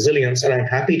urban resilience, and I'm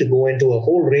happy to go into a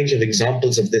whole range of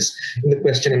examples of this in the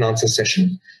question and answer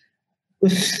session. The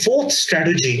fourth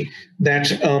strategy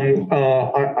that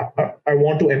I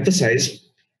want to emphasize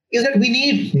is that we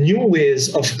need new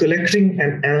ways of collecting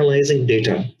and analyzing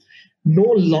data.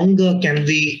 No longer can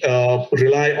we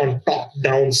rely on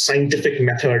top-down scientific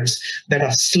methods that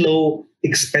are slow,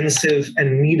 expensive,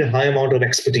 and need a high amount of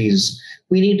expertise.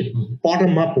 We need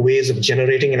bottom-up ways of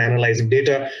generating and analyzing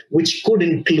data, which could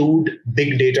include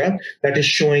big data that is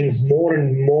showing more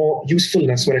and more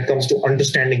usefulness when it comes to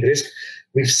understanding risk.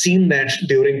 We've seen that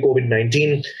during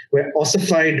COVID-19, where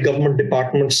ossified government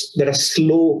departments that are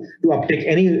slow to uptake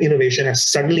any innovation have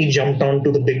suddenly jumped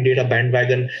onto the big data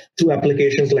bandwagon through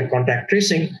applications like contact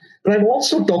tracing. But I'm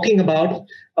also talking about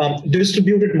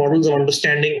distributed models of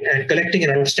understanding and collecting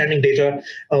and understanding data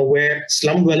where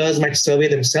slum dwellers might survey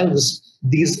themselves.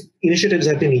 These initiatives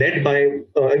have been led by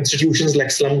institutions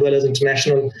like Slum Dwellers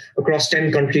International across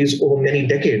 10 countries over many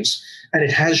decades, and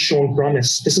it has shown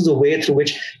promise. This is a way through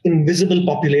which invisible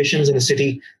populations in a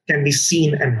city can be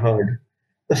seen and heard.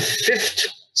 The fifth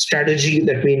strategy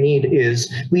that we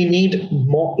need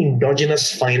more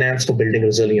endogenous finance for building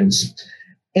resilience.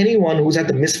 Anyone who's had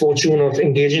the misfortune of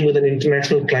engaging with an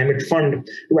international climate fund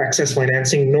to access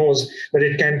financing knows that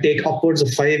it can take upwards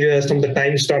of 5 years from the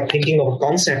time you start thinking of a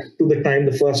concept to the time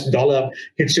the first dollar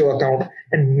hits your account.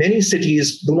 And many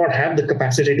cities do not have the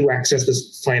capacity to access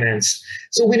this finance.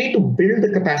 So we need to build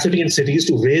the capacity in cities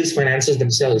to raise finances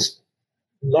themselves.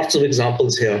 Lots of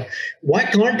examples here. Why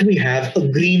can't we have a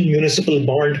green municipal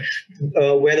bond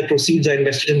where the proceeds are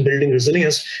invested in building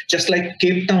resilience, just like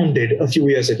Cape Town did a few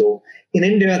years ago? In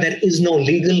India, there is no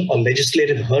legal or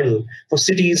legislative hurdle for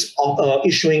cities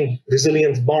issuing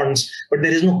resilience bonds, but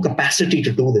there is no capacity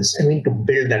to do this, and we need to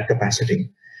build that capacity.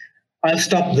 I'll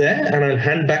stop there, and I'll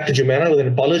hand back to Jumaina with an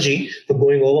apology for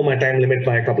going over my time limit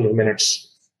by a couple of minutes.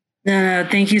 No,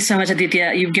 thank you so much,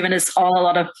 Aditya. You've given us all a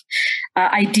lot of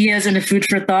ideas and a food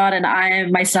for thought. And I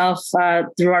myself,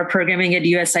 through our programming at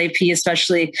USIP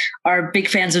especially, are big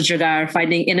fans of jugaad,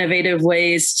 finding innovative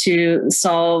ways to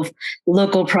solve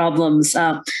local problems.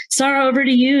 Sarah, over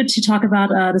to you to talk about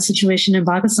the situation in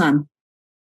Pakistan.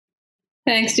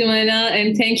 Thanks, Jumaina,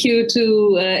 and thank you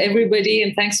to everybody,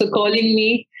 and thanks for calling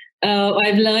me.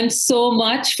 I've learned so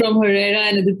much from Herrera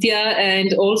and Aditya,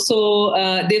 and also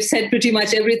they've said pretty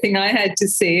much everything I had to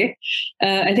say.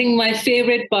 I think my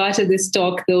favorite part of this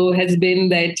talk, though, has been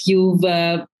that you've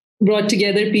brought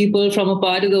together people from a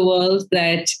part of the world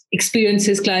that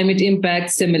experiences climate impact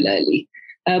similarly.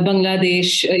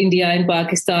 Bangladesh, India, and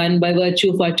Pakistan, by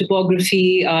virtue of our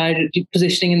topography, our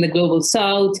positioning in the global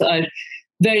south, our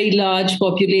very large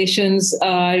populations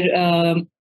are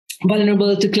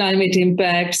vulnerable to climate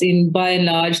impacts in, by and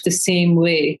large, the same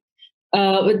way.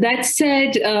 With that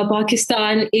said,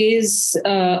 Pakistan is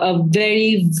a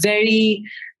very, very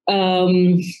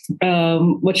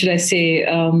what should I say,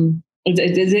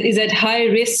 is at high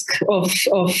risk of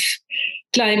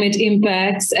climate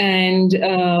impacts. And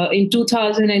in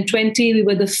 2020, we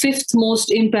were the fifth most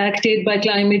impacted by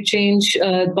climate change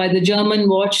by the German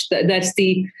Watch. That's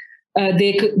the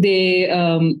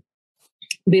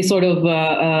they sort of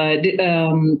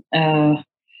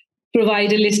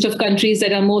provide a list of countries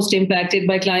that are most impacted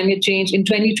by climate change. In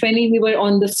 2020, we were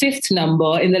on the fifth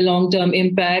number in the long-term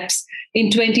impacts. In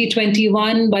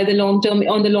 2021, on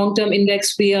the long-term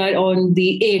index, we are on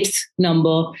the eighth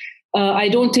number. I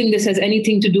don't think this has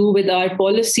anything to do with our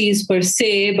policies per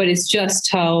se, but it's just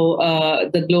how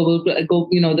the global,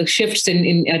 the shifts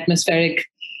in atmospheric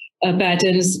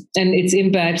patterns and its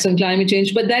impacts on climate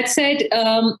change. But that said,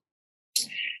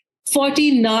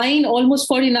 almost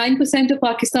 49% of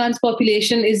Pakistan's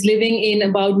population is living in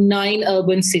about 9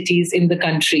 urban cities in the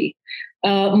country.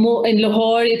 In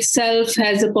Lahore itself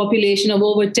has a population of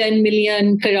over 10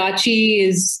 million. Karachi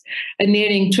is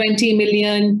nearing 20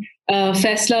 million.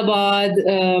 Faisalabad,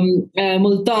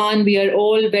 Multan, we are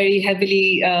all very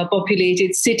heavily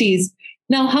populated cities.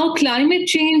 Now, how climate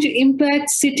change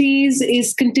impacts cities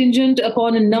is contingent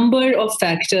upon a number of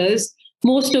factors,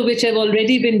 most of which have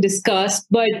already been discussed.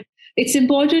 But it's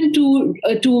important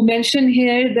to mention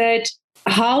here that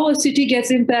how a city gets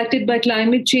impacted by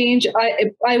climate change,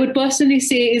 I would personally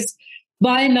say, is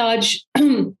by and large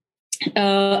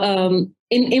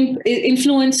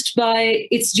influenced by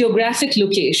its geographic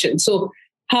location. So,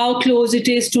 how close it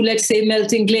is to, let's say,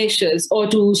 melting glaciers, or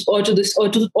to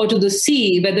the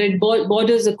sea, whether it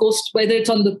borders the coast, whether it's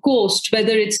on the coast,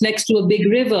 whether it's next to a big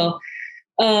river.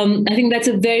 I think that's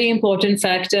a very important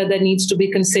factor that needs to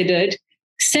be considered.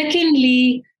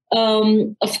 Secondly,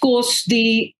 of course,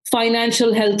 the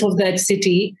financial health of that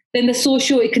city, then the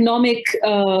socio-economic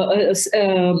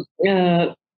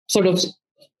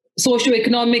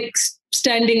socio-economic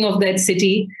standing of that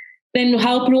city, then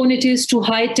how prone it is to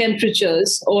high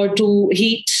temperatures or to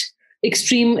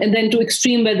extreme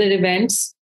weather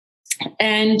events,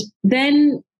 and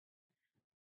then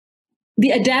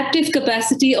the adaptive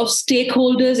capacity of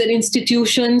stakeholders and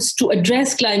institutions to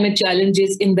address climate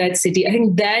challenges in that city. I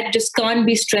think that just can't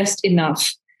be stressed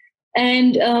enough.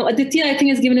 And Aditya, I think,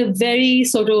 has given a very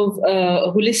sort of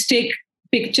holistic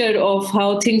picture of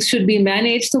how things should be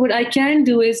managed. So what I can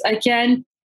do is I can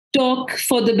talk,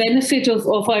 for the benefit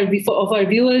of our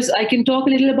viewers, I can talk a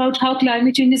little about how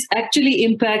climate change is actually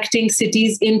impacting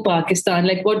cities in Pakistan,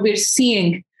 like what we're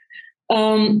seeing.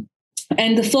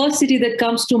 And the first city that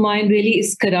comes to mind really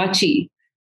is Karachi.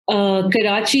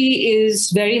 Karachi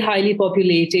is very highly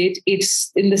populated.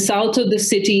 It's in the south of the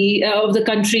city, of the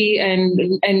country, and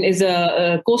is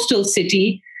a coastal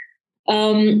city.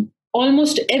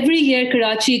 Almost every year,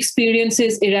 Karachi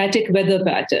experiences erratic weather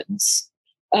patterns.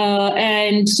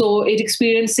 And so it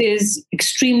experiences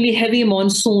extremely heavy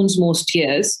monsoons most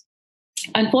years.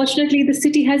 Unfortunately, the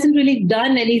city hasn't really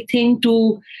done anything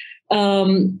to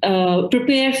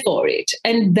prepare for it.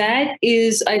 And that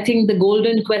is, I think, the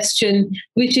golden question,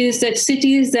 which is that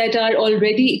cities that are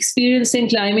already experiencing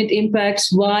climate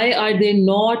impacts, why are they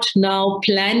not now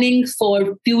planning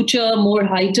for future, more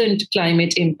heightened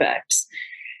climate impacts?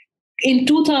 In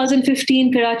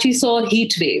 2015, Karachi saw a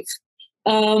heat wave.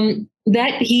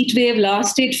 That heat wave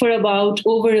lasted for about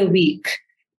over a week,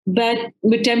 but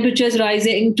with temperatures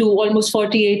rising to almost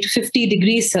 48 to 50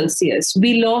 degrees Celsius.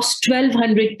 We lost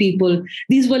 1,200 people.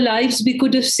 These were lives we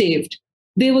could have saved.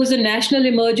 There was a national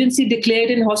emergency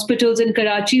declared in hospitals in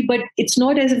Karachi, but it's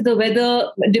not as if the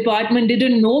weather department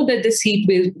didn't know that this heat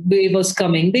wave was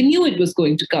coming. They knew it was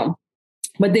going to come,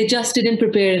 but they just didn't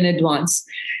prepare in advance.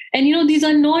 And, these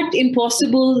are not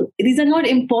impossible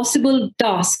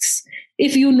tasks.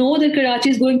 If you know that Karachi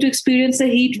is going to experience a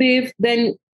heat wave,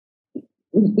 then,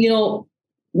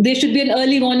 there should be an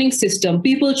early warning system.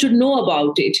 People should know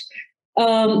about it.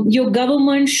 Your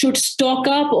government should stock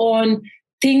up on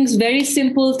things, very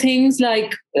simple things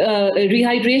like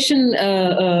rehydration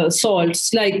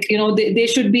salts. Like, there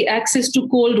should be access to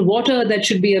cold water that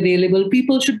should be available.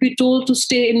 People should be told to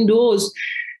stay indoors.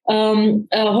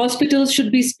 Hospitals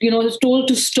should be, told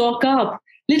to stock up.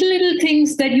 Little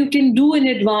things that you can do in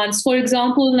advance. For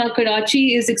example, now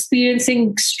Karachi is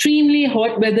experiencing extremely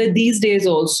hot weather these days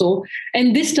also.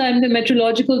 And this time the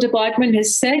meteorological department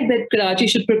has said that Karachi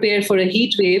should prepare for a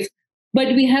heat wave,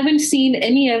 but we haven't seen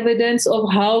any evidence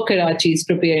of how Karachi is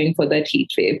preparing for that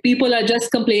heat wave. People are just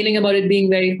complaining about it being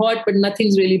very hot, but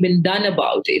nothing's really been done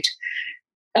about it.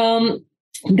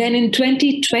 Then in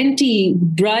 2020,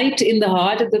 right in the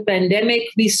heart of the pandemic,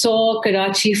 we saw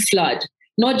Karachi flood.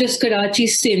 not just Karachi,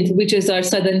 Sindh, which is our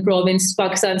southern province,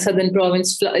 Pakistan's southern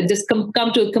province, just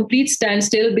come to a complete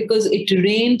standstill because it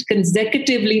rained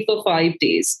consecutively for 5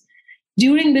 days.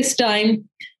 During this time,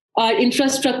 our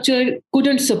infrastructure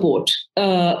couldn't support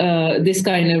this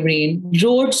kind of rain.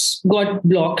 Roads got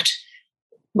blocked.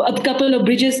 A couple of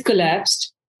bridges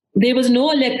collapsed. There was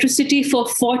no electricity for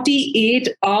 48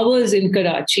 hours in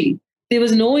Karachi. There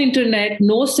was no internet,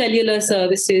 no cellular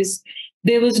services.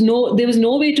 There was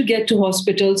no way to get to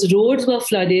hospitals. Roads were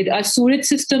flooded. Our sewage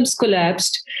systems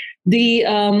collapsed. The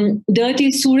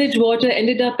dirty sewage water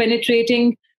ended up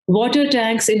penetrating water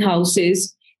tanks in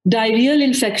houses. Diarrheal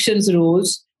infections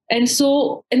rose. And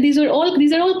these are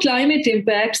all climate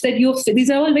impacts these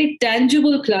are all very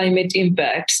tangible climate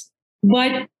impacts.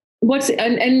 But because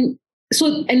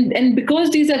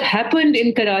these have happened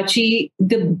in Karachi,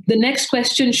 the next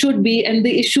question should be, and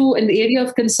the issue and the area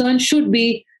of concern should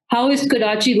be, how is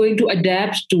Karachi going to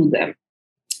adapt to them?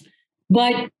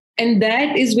 And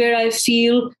that is where I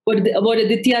feel what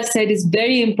Aditya said is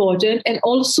very important, and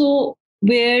also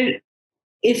where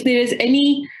if there is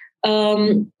any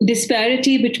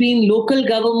disparity between local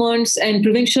governments and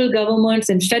provincial governments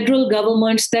and federal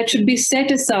governments, that should be set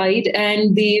aside,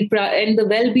 and the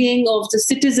well-being of the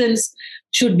citizens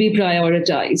should be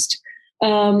prioritized.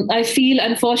 I feel,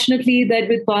 unfortunately, that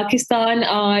with Pakistan,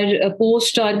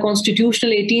 post our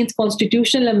constitutional 18th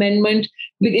constitutional amendment,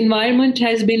 the environment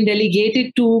has been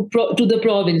delegated to the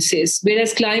provinces,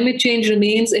 whereas climate change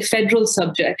remains a federal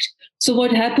subject. So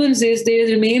what happens is there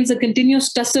remains a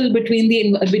continuous tussle between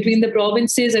the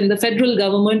provinces and the federal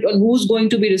government on who's going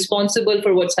to be responsible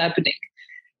for what's happening.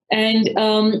 And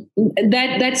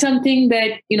that's something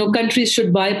that countries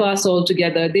should bypass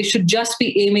altogether. They should just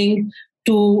be aiming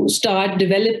to start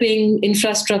developing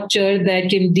infrastructure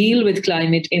that can deal with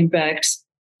climate impacts.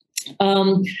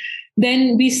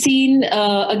 Then we've seen,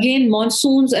 again,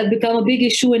 monsoons have become a big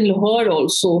issue in Lahore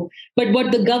also. But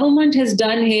what the government has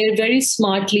done here very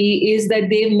smartly is that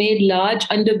they've made large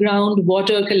underground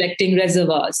water collecting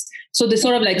reservoirs. So they're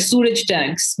sort of like sewage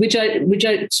tanks, which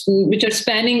are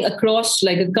spanning across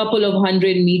like a couple of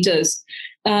 100 meters.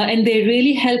 And they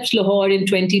really helped Lahore in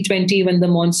 2020 when the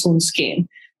monsoons came.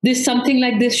 Something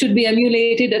like this should be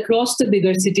emulated across the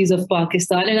bigger cities of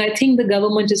Pakistan. And I think the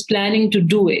government is planning to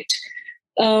do it.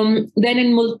 Then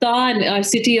in Multan, our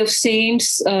city of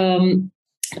saints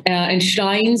and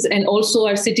shrines, and also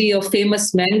our city of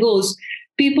famous mangoes,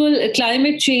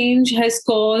 climate change has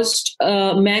caused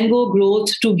mango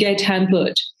growth to get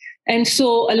hampered. And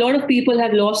so a lot of people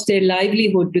have lost their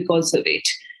livelihood because of it.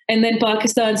 And then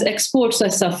Pakistan's exports are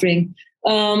suffering.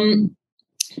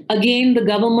 Again, the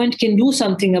government can do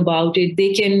something about it.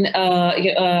 They can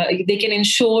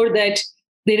ensure that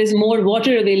there is more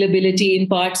water availability in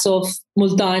parts of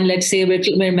Multan, let's say,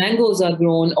 where mangoes are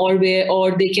grown, or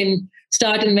they can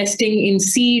start investing in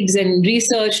seeds and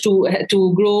research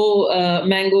to grow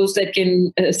mangoes that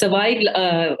can survive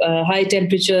high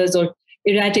temperatures or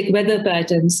erratic weather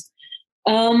patterns.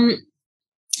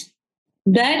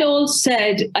 That all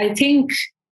said, I think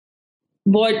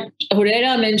what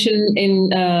Huraira mentioned in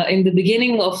the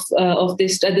beginning of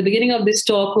this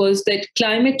talk was that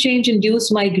climate change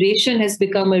induced migration has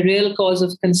become a real cause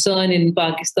of concern in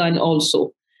Pakistan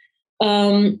also.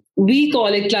 We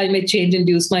call it climate change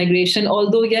induced migration,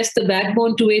 although yes, the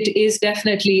backbone to it is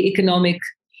definitely economic.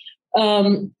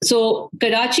 So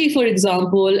Karachi, for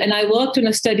example, and I worked on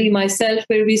a study myself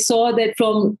where we saw that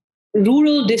from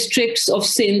rural districts of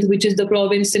Sindh, which is the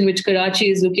province in which Karachi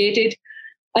is located,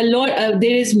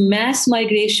 there is mass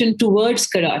migration towards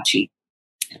Karachi,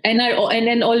 and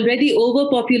an already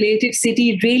overpopulated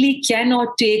city really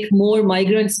cannot take more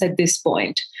migrants at this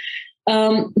point.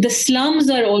 The slums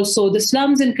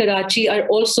in Karachi are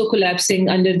also collapsing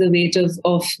under the weight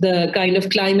of the kind of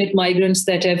climate migrants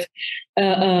that have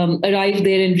arrived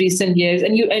there in recent years.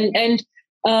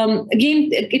 Again,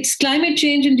 it's climate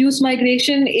change induced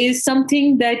migration is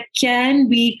something that can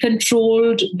be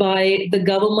controlled by the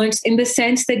governments in the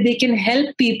sense that they can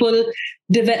help people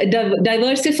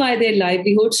diversify their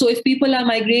livelihood. So if people are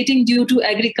migrating due to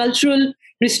agricultural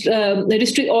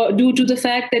or due to the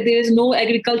fact that there is no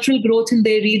agricultural growth in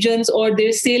their regions, or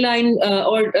their saline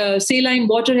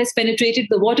water has penetrated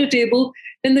the water table,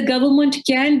 then the government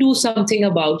can do something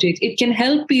about it. It can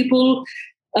help people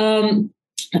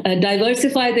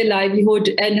diversify their livelihood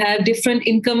and have different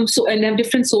income and have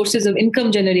different sources of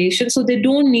income generation, so they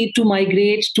don't need to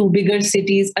migrate to bigger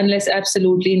cities unless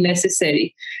absolutely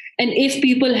necessary. And if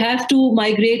people have to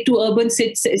migrate to urban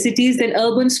cities, then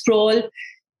urban sprawl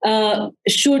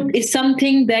is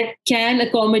something that can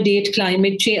accommodate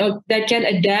climate change, or that can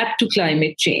adapt to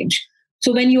climate change.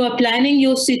 So when you are planning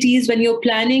your cities, when you're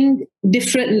planning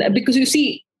different, because you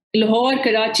see, Lahore,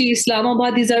 Karachi,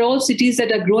 Islamabad, these are all cities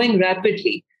that are growing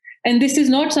rapidly. And this is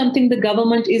not something the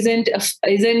government isn't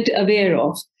aware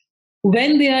of.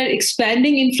 When they are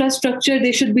expanding infrastructure,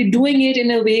 they should be doing it in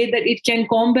a way that it can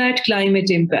combat climate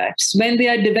impacts. When they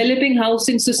are developing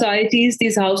housing societies,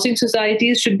 these housing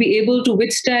societies should be able to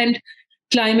withstand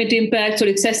climate impacts or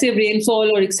excessive rainfall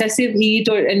or excessive heat.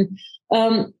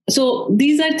 So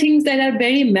these are things that are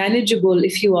very manageable,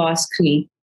 if you ask me.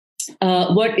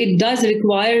 What it does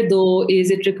require, though,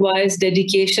 is it requires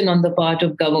dedication on the part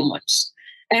of governments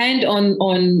and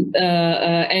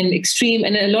an extreme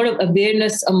and a lot of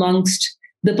awareness amongst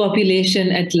the population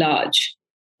at large.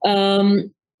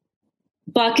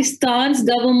 Pakistan's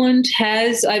government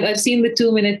has, I've seen the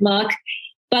 2-minute mark,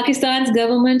 Pakistan's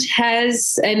government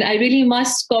has, and I really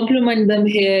must compliment them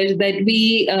here, that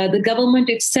the government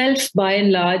itself, by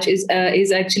and large, is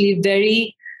actually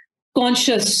very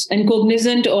conscious and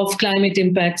cognizant of climate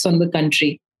impacts on the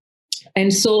country.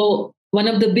 And so one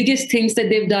of the biggest things that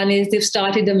they've done is they've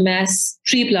started a mass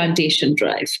tree plantation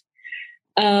drive.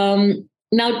 Now, and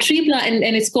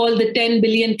it's called the 10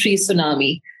 billion tree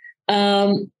tsunami.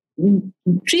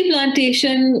 Tree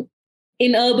plantation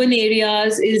in urban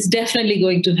areas is definitely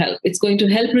going to help. It's going to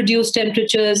help reduce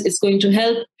temperatures. It's going to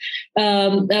help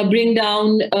bring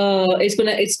down. It's going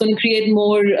to create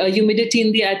more humidity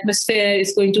in the atmosphere.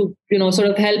 It's going to sort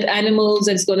of help animals.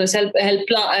 And it's going to help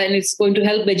plant, and it's going to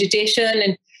help vegetation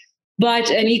and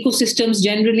ecosystems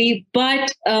generally.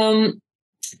 But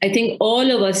I think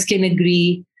all of us can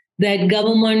agree that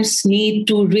governments need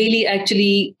to really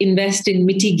actually invest in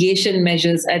mitigation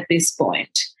measures at this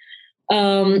point.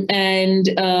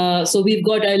 So we've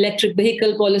got our electric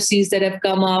vehicle policies that have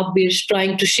come up. We're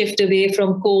trying to shift away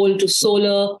from coal to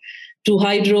solar, to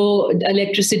hydro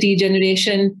electricity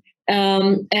generation.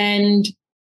 And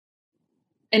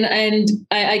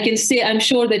I can say, I'm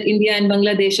sure that India and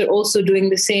Bangladesh are also doing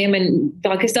the same. And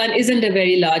Pakistan isn't a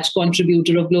very large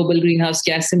contributor of global greenhouse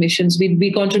gas emissions.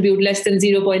 We contribute less than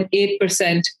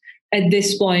 0.8% at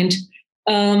this point.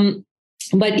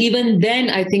 But even then,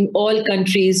 I think all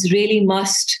countries really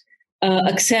must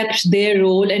accept their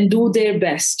role and do their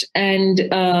best. And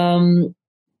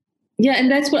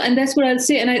that's what I'll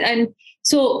say.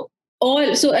 So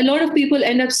a lot of people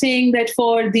end up saying that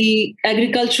for the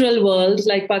agricultural world,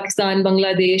 like Pakistan,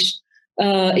 Bangladesh,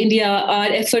 India, our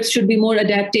efforts should be more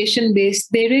adaptation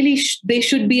based. They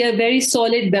should be a very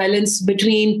solid balance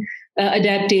between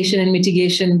adaptation and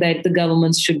mitigation that the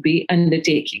governments should be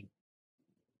undertaking.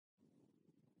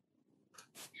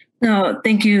 No,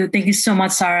 thank you so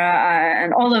much, Sarah,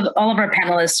 and all of our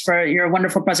panelists for your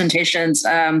wonderful presentations.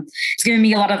 It's given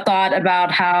me a lot of thought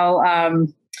about how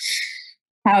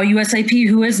USIP,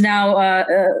 who is now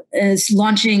is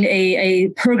launching a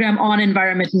program on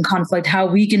environment and conflict, how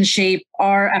we can shape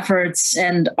our efforts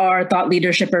and our thought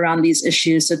leadership around these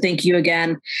issues. So thank you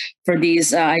again for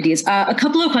these ideas. A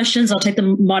couple of questions. I'll take the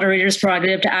moderator's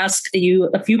prerogative to ask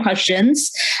you a few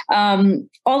questions.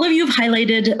 All of you have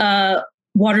highlighted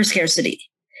water scarcity.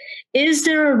 Is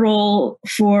there a role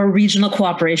for regional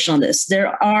cooperation on this?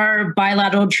 There are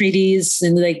bilateral treaties,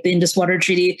 like the Indus Water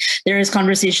Treaty. There is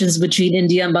conversations between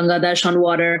India and Bangladesh on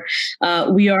water.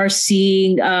 We are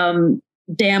seeing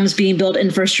dams being built,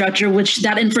 infrastructure, which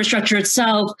that infrastructure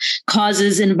itself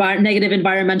causes negative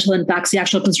environmental impacts, the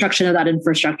actual construction of that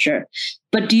infrastructure.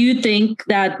 But do you think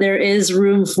that there is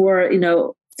room for,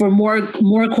 for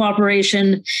more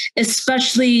cooperation,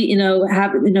 especially,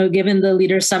 given the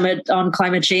Leaders Summit on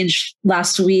climate change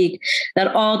last week, that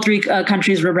all three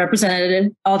countries were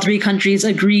represented. All three countries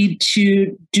agreed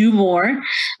to do more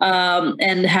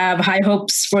and have high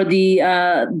hopes for the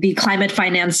climate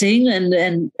financing. And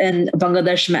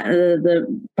Bangladesh, the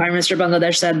Prime Minister of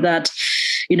Bangladesh said that,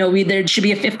 there should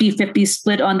be a 50-50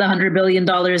 split on the $100 billion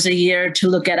a year to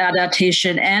look at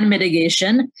adaptation and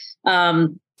mitigation.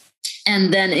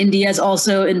 And then India has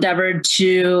also endeavored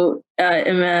to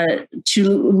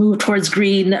move towards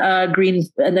the green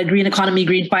economy,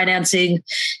 green financing,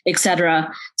 et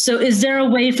cetera. So is there a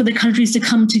way for the countries to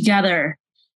come together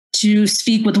to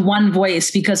speak with one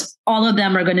voice? Because all of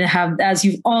them are going to have, as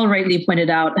you've all rightly pointed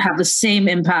out, have the same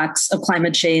impacts of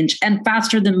climate change and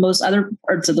faster than most other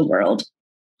parts of the world.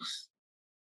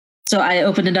 So I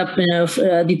open it up,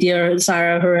 Aditya or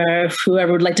Sarah, or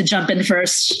whoever would like to jump in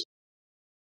first.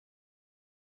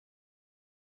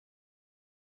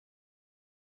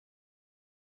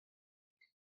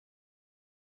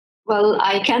 Well,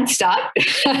 I can start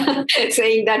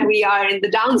saying that we are in the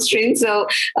downstream. So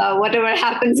whatever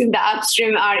happens in the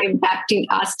upstream are impacting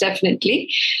us definitely.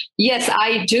 Yes,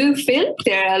 I do feel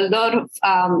there are a lot of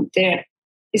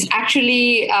is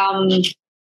actually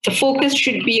the focus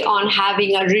should be on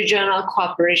having a regional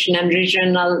cooperation and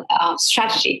regional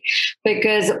strategy,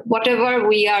 because whatever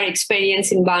we are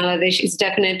experiencing in Bangladesh is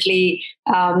definitely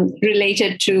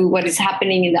related to what is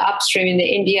happening in the upstream in the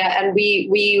India. And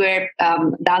we were,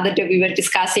 the other day we were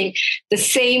discussing the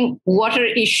same water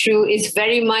issue is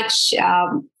very much,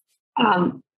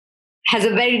 has a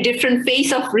very different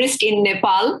face of risk in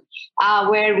Nepal,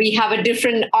 where we have a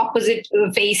different opposite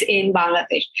face in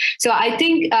Bangladesh. So I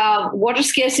think water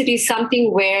scarcity is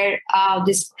something where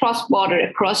this cross-border,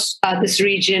 across this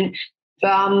region,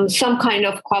 some kind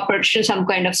of cooperation, some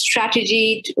kind of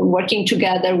strategy working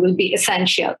together will be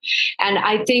essential. And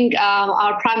I think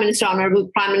our Prime Minister, Honorable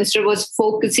Prime Minister, was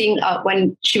focusing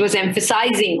when she was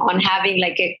emphasizing on having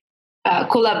like a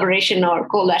collaboration or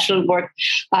collateral work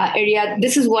area.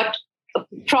 This is what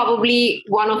probably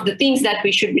one of the things that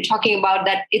we should be talking about,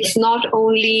 that it's not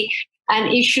only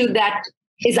an issue that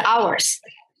is ours.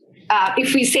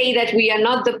 If we say that we are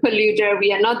not the polluter,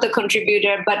 we are not the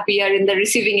contributor, but we are in the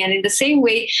receiving end, in the same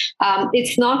way,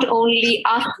 it's not only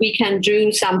us, we can do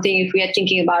something if we are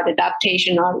thinking about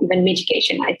adaptation or even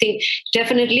mitigation. I think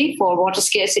definitely for water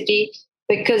scarcity,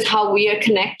 because how we are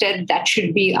connected, that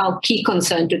should be our key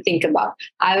concern to think about.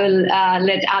 I will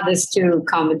let others to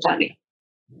comment on it.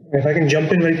 If I can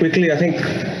jump in very quickly, I think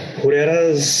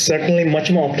Hurera is certainly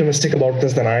much more optimistic about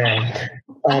this than I am.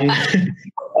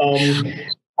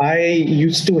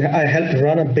 I helped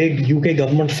run a big UK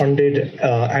government-funded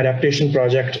adaptation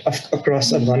project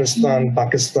across Afghanistan,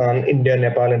 Pakistan, India,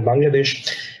 Nepal, and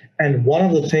Bangladesh. And one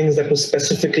of the things that was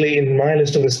specifically in my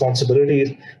list of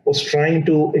responsibilities was trying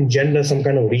to engender some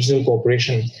kind of regional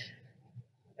cooperation.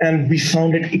 And we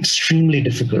found it extremely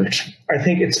difficult. I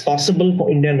think it's possible for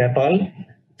India and Nepal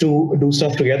to do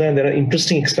stuff together. And there are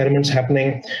interesting experiments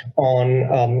happening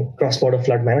on cross-border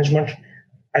flood management.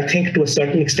 I think to a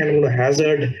certain extent, I'm going to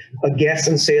hazard a guess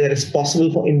and say that it's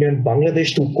possible for India and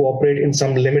Bangladesh to cooperate in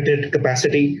some limited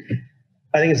capacity.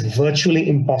 I think it's virtually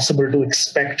impossible to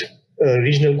expect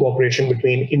regional cooperation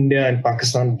between India and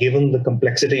Pakistan, given the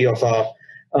complexity of our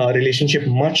relationship,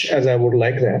 much as I would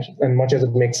like that, and much as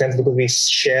it makes sense because we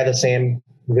share the same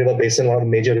river basin, one of the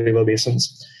major river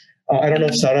basins. I don't know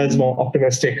if Sarah is more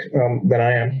optimistic than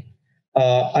I am.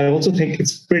 I also think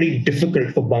it's pretty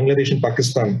difficult for Bangladesh and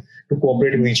Pakistan to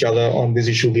cooperate with each other on this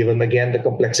issue, given, again, the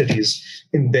complexities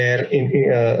in their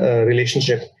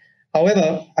relationship.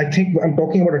 However, I think I'm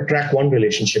talking about a track one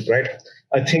relationship, right?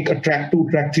 I think a track two,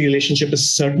 track three relationship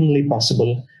is certainly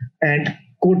possible and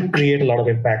could create a lot of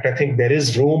impact. I think there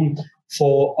is room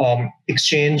for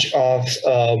exchange of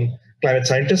climate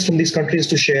scientists from these countries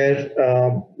to share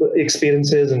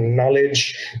experiences and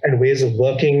knowledge and ways of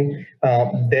working.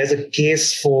 There's a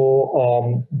case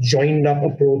for joined up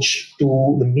approach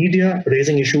to the media,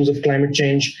 raising issues of climate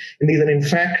change in these. And in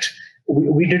fact,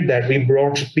 we did that. We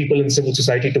brought people in civil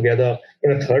society together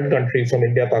in a third country from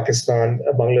India, Pakistan,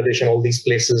 Bangladesh, and all these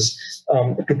places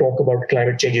to talk about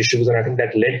climate change issues. And I think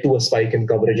that led to a spike in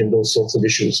coverage in those sorts of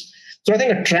issues. So I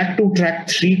think a track two, track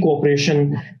three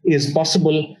cooperation is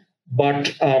possible,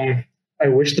 but I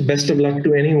wish the best of luck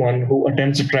to anyone who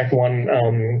attempts a track one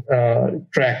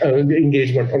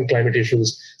engagement on climate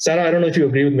issues. Sarah, I don't know if you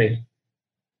agree with me.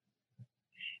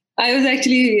 I was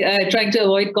actually trying to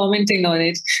avoid commenting on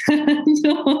it.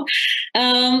 So,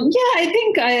 yeah, I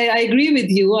think I agree with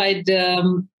you. I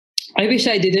wish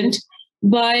I didn't,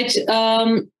 but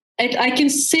I can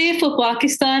say for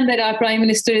Pakistan that our Prime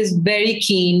Minister is very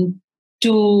keen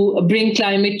to bring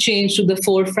climate change to the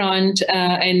forefront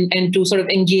and to sort of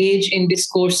engage in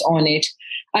discourse on it.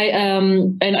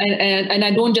 And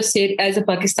I don't just say it as a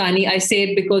Pakistani. I say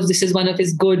it because this is one of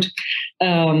his good.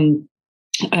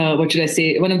 What should I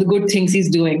say? One of the good things he's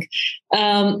doing.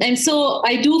 And so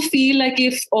I do feel like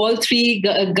if all three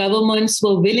governments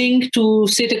were willing to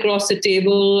sit across the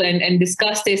table and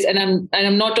discuss this, and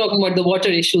I'm not talking about the water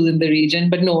issues in the region,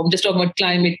 but no, I'm just talking about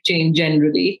climate change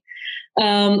generally.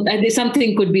 And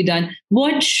something could be done.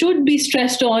 What should be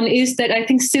stressed on is that I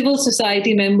think civil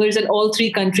society members in all three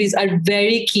countries are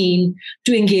very keen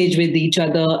to engage with each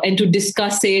other and to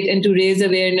discuss it and to raise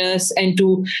awareness and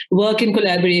to work in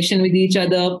collaboration with each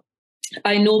other.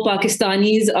 I know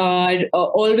Pakistanis are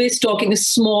always talking.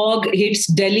 Smog hits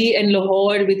Delhi and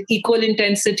Lahore with equal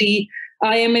intensity.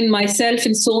 I am in myself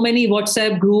in so many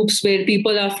WhatsApp groups where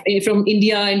people are from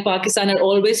India and Pakistan are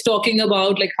always talking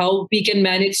about like how we can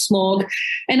manage smog.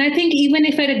 And I think even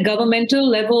if at a governmental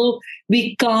level,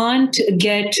 we can't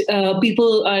get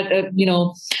people,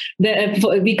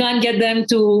 we can't get them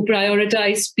to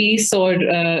prioritize peace or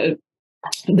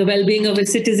the well-being of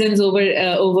its citizens over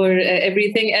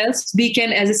everything else, we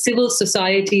can, as a civil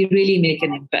society, really make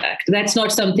an impact. That's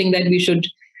not something that we should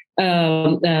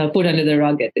put under the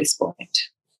rug at this point.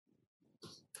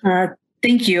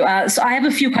 Thank you. So I have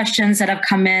a few questions that have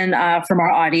come in from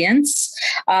our audience.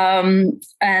 And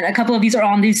a couple of these are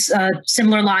on these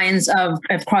similar lines of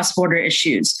cross-border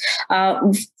issues.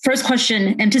 First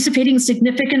question, anticipating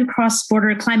significant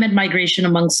cross-border climate migration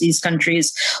amongst these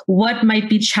countries, what might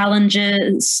be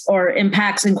challenges or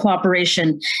impacts in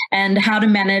cooperation, and how to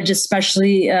manage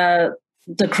especially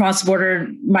the cross-border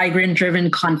migrant-driven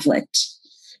conflict?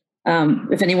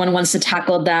 If anyone wants to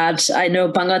tackle that. I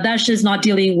know Bangladesh is not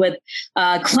dealing with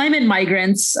climate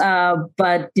migrants,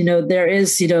 but there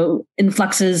is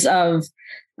influxes of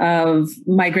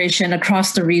migration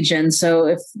across the region. So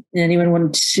if anyone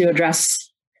wants to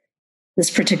address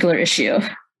this particular issue.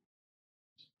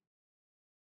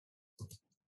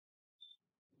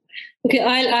 Okay,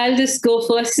 I'll just go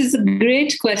first. It's a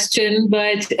great question,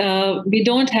 but we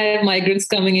don't have migrants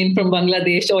coming in from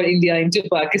Bangladesh or India into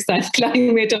Pakistan,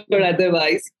 climate or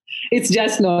otherwise. It's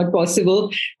just not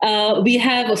possible. We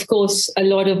have, of course, a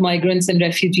lot of migrants and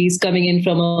refugees coming in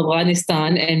from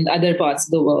Afghanistan and other parts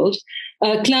of the world.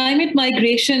 Climate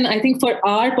migration, I think for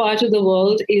our part of the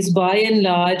world, is by and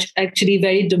large actually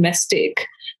very domestic.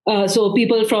 So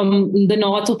people from the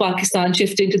north of Pakistan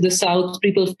shifting to the south,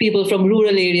 people from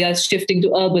rural areas shifting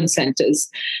to urban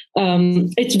centers.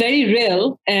 It's very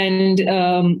real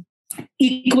and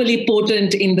equally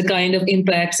potent in the kind of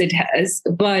impacts it has,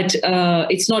 but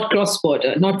it's not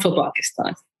cross-border, not for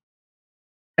Pakistan.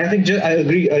 I think I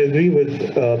agree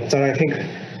with Sarah. I think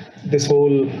this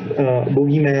whole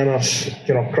boogeyman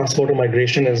of cross-border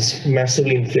migration is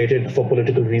massively inflated for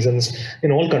political reasons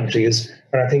in all countries,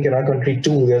 and I think in our country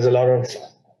too, there's a lot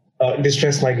of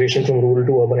distressed migration from rural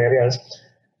to urban areas.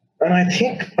 And I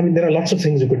think, there are lots of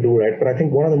things you could do, right? But I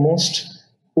think one of the most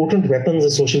potent weapons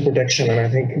is social protection, and I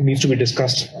think it needs to be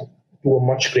discussed to a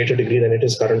much greater degree than it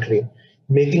is currently.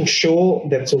 Making sure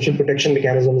that social protection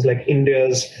mechanisms like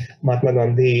India's Mahatma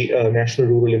Gandhi National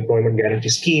Rural Employment Guarantee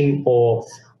Scheme or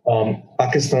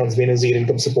Pakistan's Benazir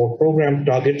Income Support Program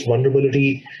targets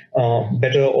vulnerability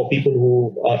better, or people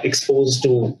who are exposed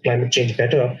to climate change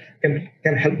better,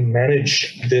 can help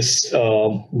manage this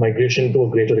migration to a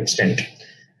greater extent.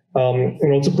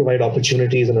 And also provide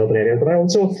opportunities in urban areas. But I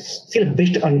also feel a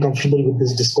bit uncomfortable with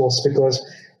this discourse because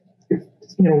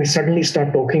we suddenly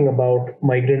start talking about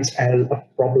migrants as a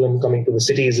problem coming to the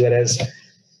cities, whereas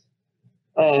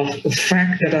the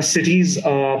fact that our cities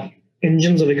are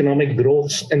engines of economic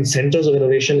growth and centers of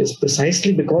innovation is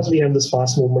precisely because we have this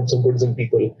fast movements of goods and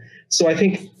people. So I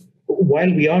think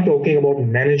while we are talking about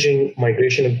managing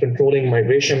migration and controlling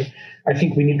migration, I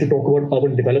think we need to talk about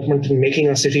urban development and making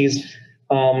our cities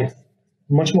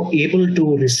much more able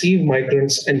to receive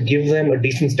migrants and give them a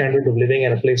decent standard of living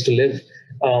and a place to live.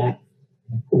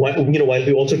 While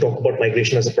we also talk about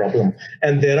migration as a problem.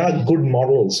 And there are good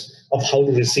models of how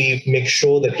to make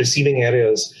sure that receiving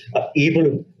areas are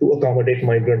able to accommodate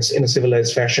migrants in a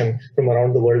civilized fashion from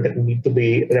around the world that need to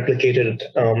be replicated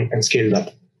and scaled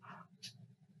up.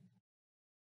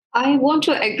 I want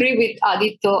to agree with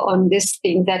Aditya on this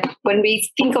thing, that when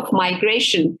we think of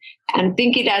migration and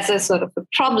think it as a sort of a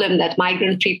problem that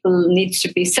migrant people needs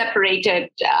to be separated,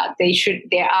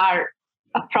 they are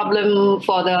a problem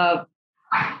for the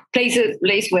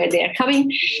place where they are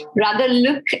coming. Rather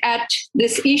look at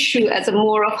this issue as a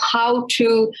more of how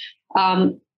to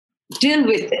deal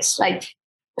with this, like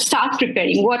start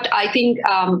preparing. What I think,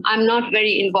 I'm not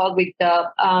very involved with the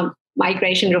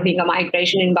Rohingya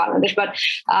migration in Bangladesh, but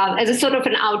as a sort of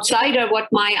an outsider, what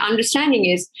my understanding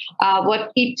is,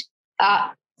 what it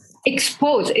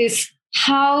exposed is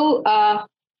how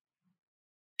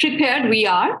prepared we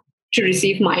are to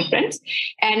receive migrants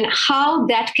and how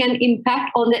that can impact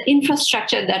on the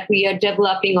infrastructure that we are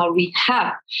developing or we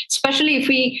have, especially if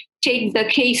we take the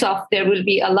case of there will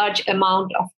be a large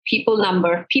amount of people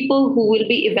who will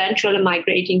be eventually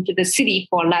migrating to the city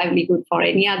for livelihood, for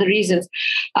any other reasons.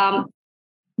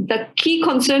 The key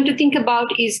concern to think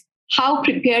about is how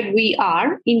prepared we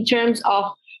are in terms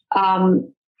of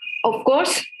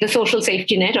course, the social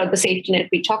safety net or the safety net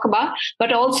we talk about,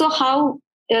 but also how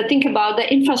think about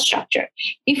the infrastructure.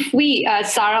 If we,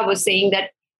 as Sarah was saying,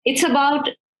 that it's about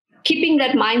keeping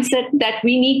that mindset that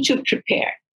we need to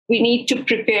prepare. We need to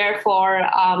prepare for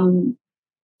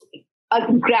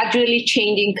a gradually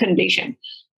changing condition.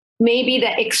 Maybe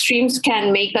the extremes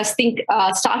can make us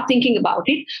start thinking about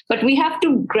it, but we have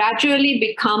to gradually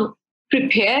become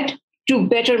prepared to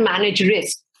better manage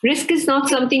risk. Risk is not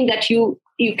something that you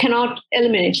you cannot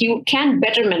eliminate. You can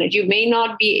better manage. You may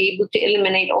not be able to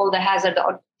eliminate all the hazard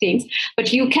or things,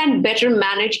 but you can better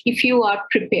manage if you are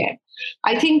prepared.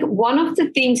 I think one of the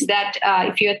things that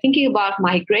if you're thinking about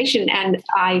migration, and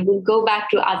I will go back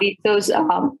to Aditya's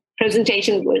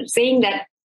presentation, was saying that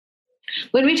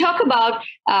when we talk about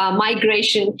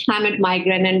migration, climate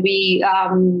migrant, and we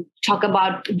talk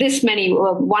about this many,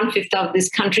 1/5 of this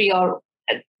country or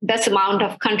this amount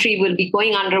of country will be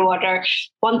going underwater,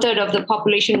 1/3 of the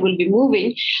population will be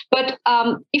moving. But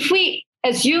if we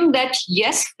assume that,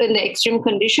 yes, in the extreme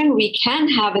condition, we can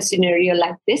have a scenario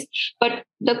like this, but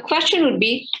the question would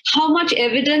be how much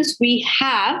evidence we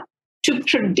have to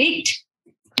predict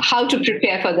how to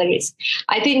prepare for the risk.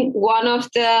 I think one of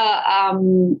the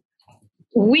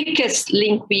weakest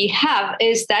link we have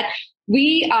is that we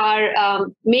are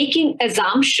making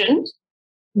assumptions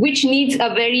which needs a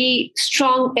very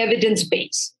strong evidence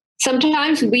base.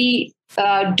 Sometimes we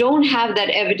don't have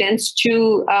that evidence to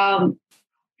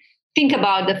think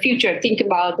about the future, think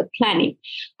about the planning.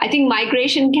 I think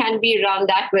migration can be around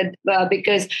that with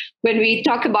because when we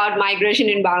talk about migration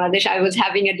in Bangladesh, I was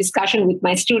having a discussion with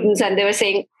my students and they were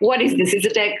saying, what is this? Is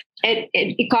it an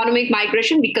economic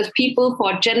migration? Because people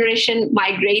for generation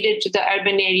migrated to the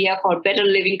urban area for better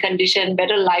living condition,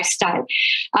 better lifestyle.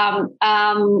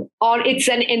 Or it's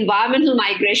an environmental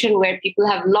migration where people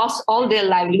have lost all their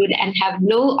livelihood and have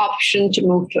no option to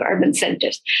move to urban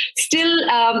centers. Still,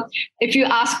 if you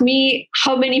ask me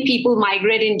how many people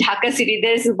migrate in Dhaka city,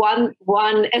 there's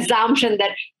one assumption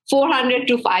that 400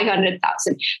 to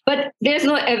 500,000, but there's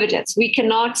no evidence. We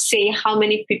cannot say how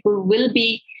many people will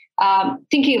be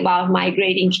thinking about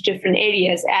migrating to different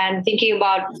areas, and thinking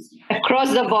about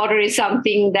across the border is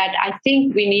something that I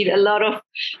think we need a lot of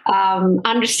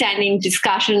understanding,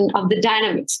 discussion of the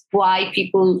dynamics, why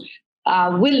people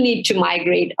will need to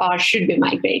migrate or should be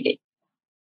migrating.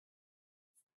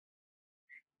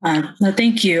 No,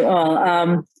 thank you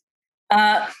all.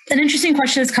 An interesting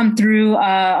question has come through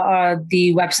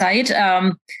the website,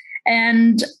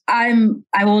 and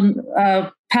I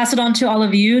will pass it on to all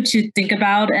of you to think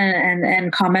about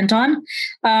and comment on.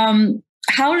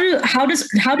 How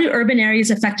do urban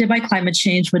areas affected by climate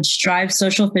change, which drive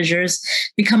social fissures,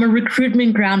 become a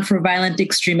recruitment ground for violent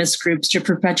extremist groups to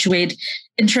perpetuate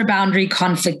intra-boundary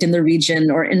conflict in the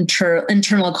region or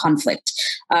internal conflict?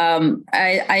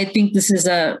 I think this is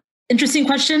a interesting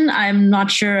question. I'm not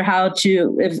sure how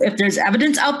to, if there's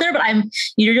evidence out there, but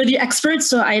you're the experts,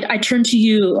 so I turn to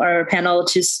you, our panel,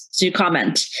 to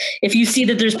comment. If you see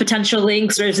that there's potential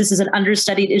links, or if this is an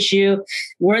understudied issue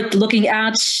worth looking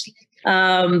at,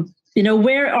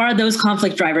 where are those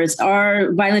conflict drivers?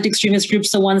 Are violent extremist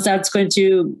groups the ones that's going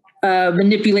to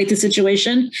manipulate the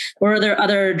situation, or are there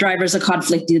other drivers of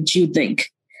conflict that you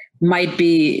think might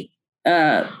be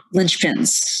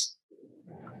linchpins?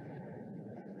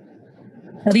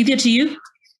 Aditya, to you.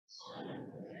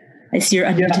 I see you're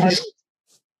unmuted.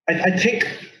 I think,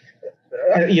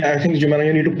 Jumana,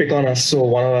 you need to pick on us so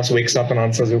one of us wakes up and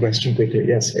answers your question quickly.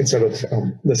 Yes, instead of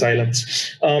the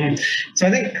silence. So I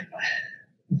think,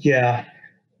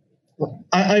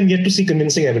 I'm yet to see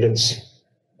convincing evidence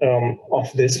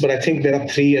of this, but I think there are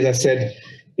three, as I said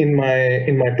in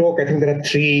my talk, I think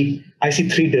I see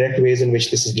three direct ways in which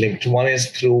this is linked. One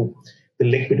is through the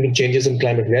link between changes in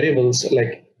climate variables,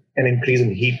 like an increase in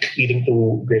heat leading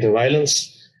to greater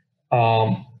violence,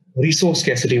 resource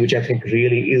scarcity, which I think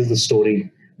really is the story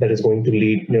that is going to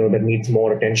lead, that needs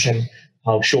more attention,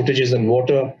 how shortages in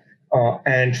water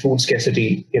and food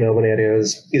scarcity in urban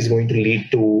areas is going to lead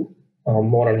to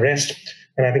more unrest.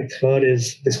 And I think third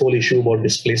is this whole issue about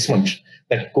displacement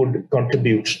that could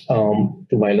contribute to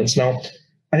violence. Now,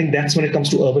 I think that's when it comes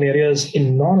to urban areas.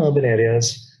 In non-urban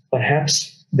areas,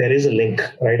 perhaps there is a link,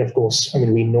 right? Of course,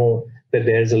 we know that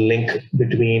there's a link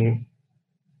between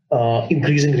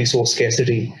increasing resource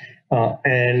scarcity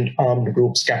and armed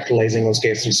groups capitalizing on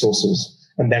scarce resources,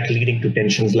 and that leading to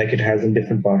tensions like it has in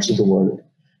different parts of the world.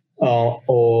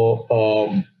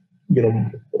 Or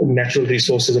natural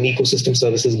resources and ecosystem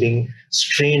services being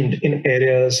strained in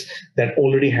areas that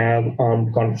already have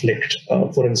armed conflict.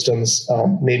 For instance,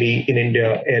 maybe in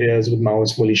India, areas with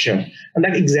Maoist militia. And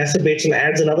that exacerbates and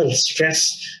adds another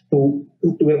stress to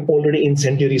an already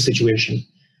incendiary situation.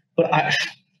 But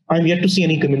I'm yet to see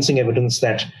any convincing evidence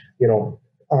that,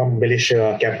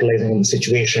 militia are capitalizing on the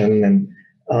situation, and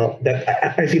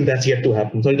that I feel that's yet to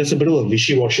happen. So that's a bit of a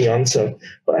wishy-washy answer,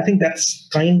 but I think that's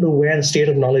kind of where the state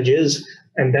of knowledge is.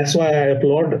 And that's why I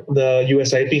applaud the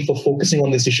USIP for focusing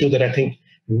on this issue that I think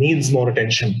needs more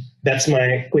attention. That's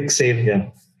my quick save here.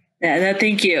 Yeah,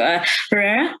 thank you.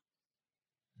 Pereira?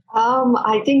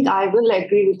 I think I will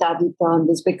agree with Aditya on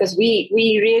this because we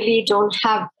really don't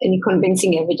have any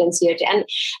convincing evidence yet. And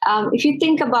if you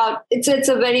think about it's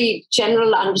a very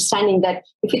general understanding that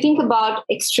if you think about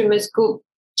extremist group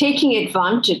taking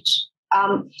advantage,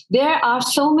 there are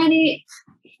so many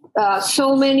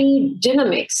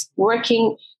dynamics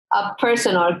working a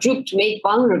person or a group to make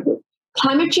vulnerable.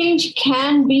 Climate change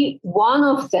can be one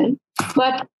of them,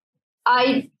 but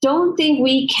I don't think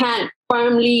we can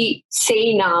firmly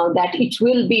say now that it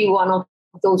will be one of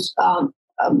those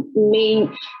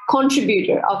main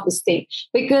contributor of this thing.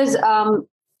 Because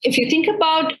if you think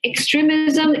about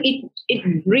extremism,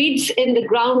 it breeds in the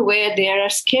ground where there are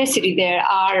scarcity, there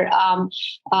are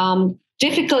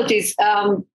difficulties,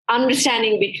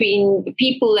 understanding between the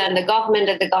people and the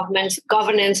government's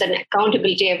governance and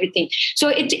accountability, everything. So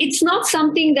it's not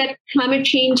something that climate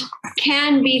change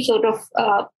can be sort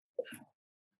of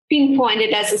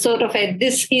pinpointed as a sort of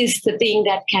this is the thing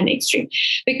that can extreme,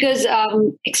 because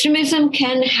extremism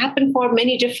can happen for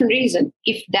many different reasons.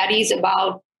 If that is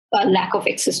about lack of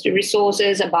access to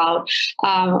resources, about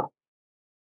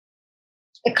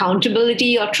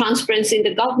accountability or transparency in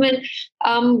the government,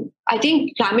 I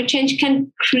think climate change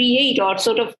can create or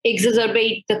sort of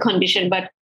exacerbate the condition,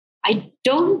 but I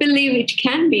don't believe it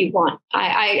can be one.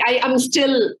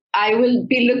 I will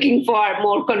be looking for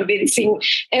more convincing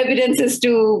evidences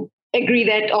to agree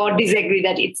that or disagree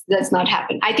that it does not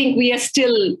happen. I think we are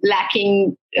still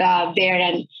lacking there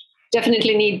and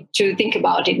definitely need to think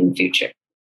about it in the future.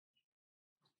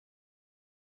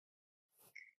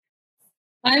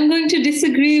 I'm going to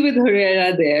disagree with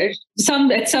Herrera there,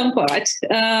 at some part.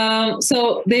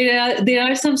 So there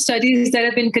are some studies that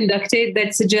have been conducted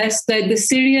that suggest that the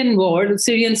Syrian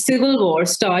civil war,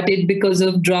 started because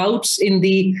of droughts in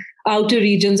the outer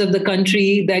regions of the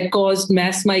country that caused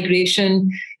mass migration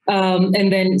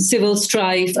and then civil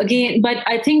strife again. But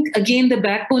I think again the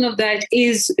backbone of that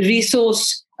is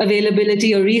resource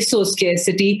availability or resource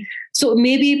scarcity. So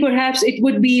maybe perhaps it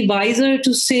would be wiser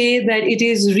to say that it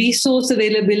is resource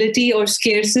availability or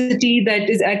scarcity that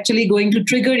is actually going to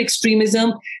trigger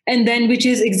extremism, and then which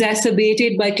is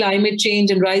exacerbated by climate change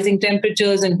and rising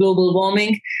temperatures and global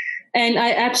warming. And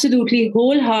I absolutely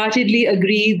wholeheartedly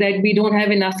agree that we don't have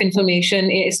enough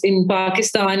information in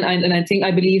Pakistan and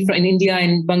I believe in India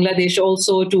and Bangladesh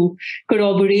also to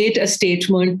corroborate a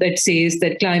statement that says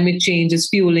that climate change is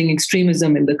fueling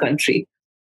extremism in the country.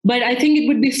 But I think it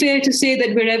would be fair to say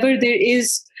that wherever there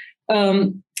is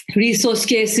resource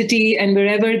scarcity and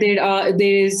wherever there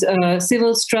is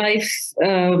civil strife,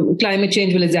 climate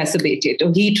change will exacerbate it,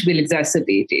 or heat will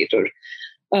exacerbate it, or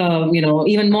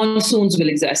even monsoons will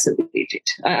exacerbate it.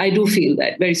 I do feel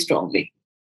that very strongly.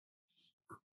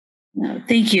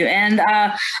 Thank you. And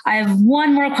I have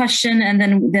one more question, and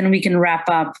then we can wrap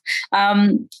up.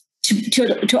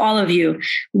 To all of you,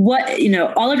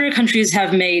 all of your countries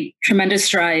have made tremendous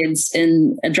strides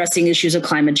in addressing issues of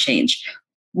climate change.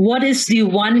 What is the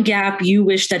one gap you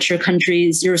wish that your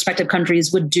respective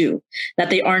countries would do that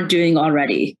they aren't doing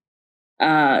already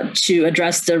to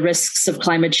address the risks of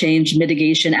climate change,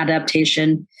 mitigation,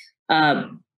 adaptation? I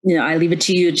leave it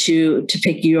to you to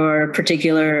pick your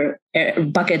particular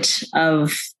bucket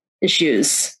of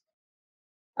issues.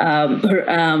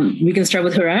 We can start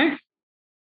with Herrera.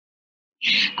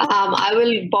 I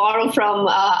will borrow from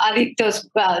Aditya's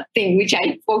thing, which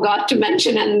I forgot to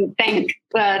mention, and thank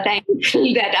that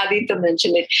Aditya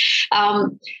mentioned it.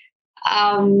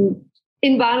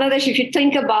 In Bangladesh, if you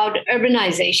think about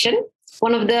urbanization,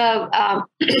 one of the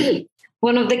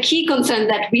key concerns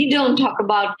that we don't talk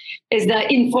about is the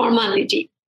informality.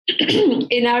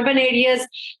 In urban areas,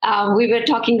 we were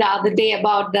talking the other day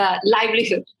about the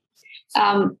livelihood.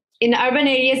 In urban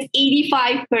areas,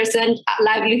 85%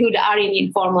 livelihood are in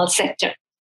informal sector.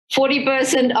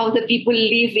 40% of the people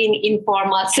live in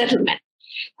informal settlement.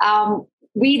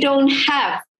 We don't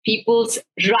have people's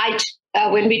right.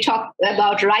 When we talk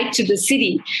about right to the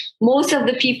city, most of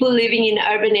the people living in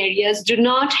urban areas do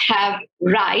not have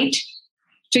right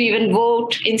to even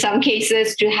vote, in some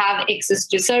cases, to have access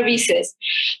to services.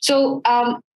 So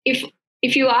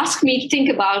if you ask me to think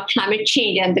about climate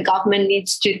change, and the government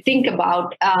needs to think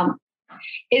about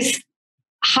is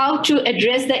how to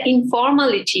address the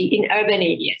informality in urban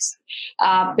areas.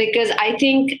 Because I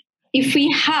think if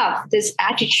we have this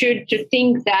attitude to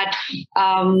think that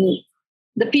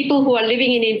the people who are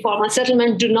living in informal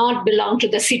settlement do not belong to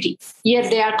the city, yet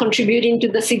they are contributing to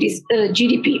the city's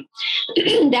GDP,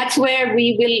 that's where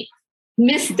we will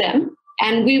miss them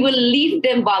and we will leave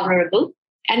them vulnerable.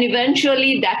 And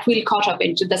eventually that will caught up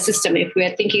into the system. If we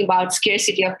are thinking about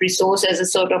scarcity of resource as a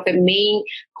sort of a main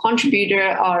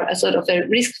contributor or a sort of a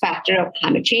risk factor of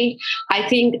climate change, I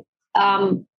think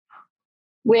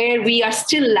where we are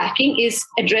still lacking is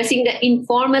addressing the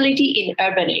informality in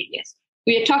urban areas.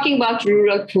 We are talking about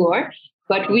rural poor,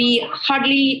 but we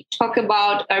hardly talk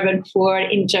about urban poor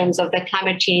in terms of the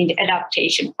climate change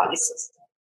adaptation policies.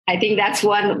 I think that's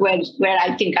one where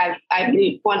I think I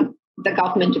really want the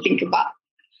government to think about.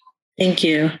 Thank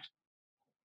you.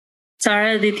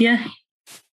 Sarah, Aditya?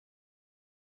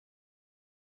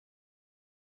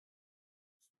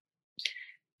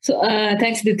 So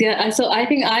thanks, Aditya. So I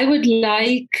think I would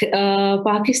like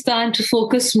Pakistan to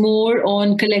focus more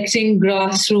on collecting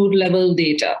grassroots level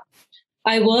data.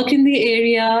 I work in the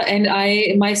area, and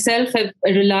I myself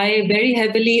rely very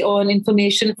heavily on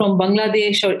information from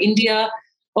Bangladesh or India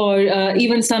or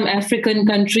even some African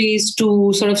countries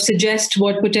to sort of suggest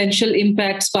what potential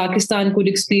impacts Pakistan could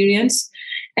experience.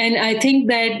 And I think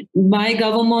that my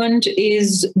government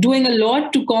is doing a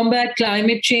lot to combat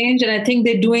climate change, and I think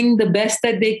they're doing the best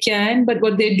that they can. But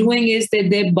what they're doing is that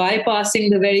they're bypassing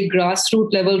the very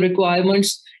grassroots level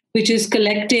requirements, which is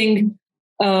collecting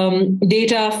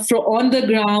data on the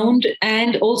ground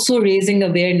and also raising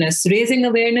awareness. Raising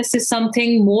awareness is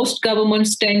something most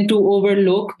governments tend to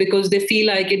overlook because they feel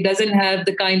like it doesn't have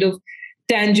the kind of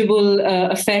tangible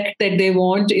effect that they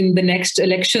want in the next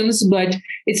elections, but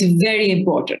it's very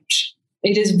important.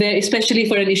 It is very, especially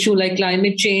for an issue like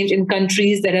climate change in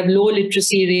countries that have low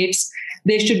literacy rates,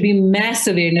 there should be mass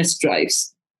awareness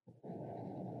drives.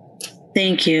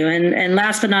 Thank you. And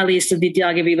last but not least, Aditya,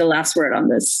 I'll give you the last word on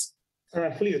this. I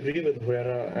fully agree with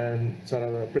Huraira and sort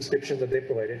of the prescriptions that they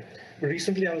provided. But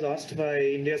recently, I was asked by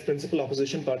India's principal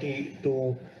opposition party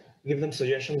to give them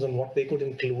suggestions on what they could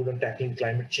include on tackling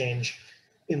climate change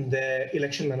in their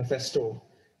election manifesto.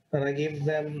 And I gave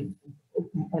them,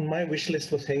 on my wish list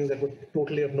were things that were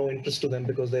totally of no interest to them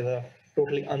because they were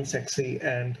totally unsexy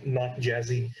and not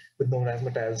jazzy with no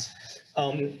razzmatazz.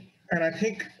 And I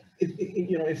think,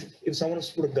 if someone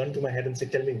was to put a gun to my head and say,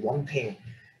 tell me one thing,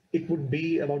 it would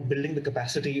be about building the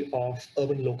capacity of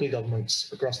urban local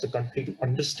governments across the country to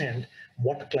understand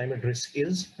what climate risk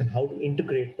is and how to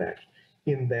integrate that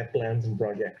in their plans and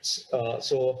projects.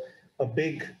 So a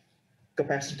big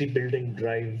capacity building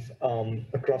drive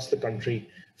across the country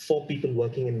for people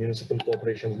working in municipal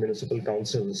corporations, municipal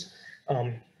councils.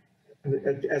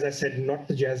 As I said, not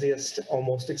the jazziest or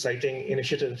most exciting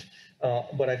initiative,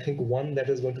 but I think one that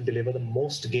is going to deliver the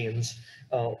most gains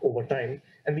over time.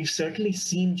 And we've certainly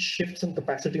seen shifts in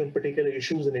capacity on particular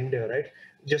issues in India, right?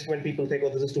 Just when people think, oh,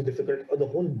 this is too difficult, or the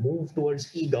whole move towards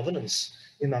e-governance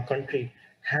in our country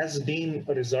has been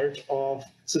a result of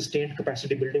sustained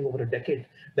capacity building over a decade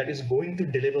that is going to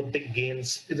deliver big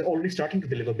gains. It's already starting to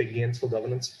deliver big gains for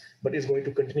governance, but is going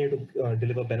to continue to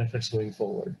deliver benefits going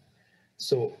forward.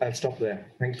 So I'll stop there.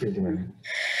 Thank you, Jemima.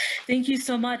 Thank you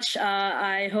so much.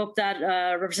 I hope that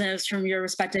representatives from your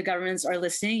respective governments are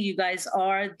listening. You guys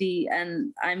are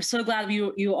and I'm so glad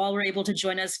you all were able to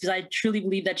join us because I truly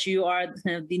believe that you are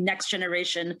the next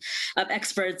generation of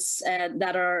experts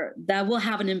that will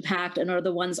have an impact and are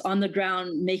the ones on the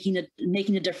ground making a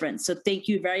difference. So thank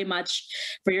you very much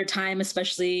for your time,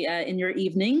 especially in your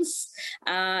evenings.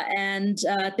 And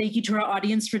thank you to our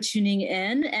audience for tuning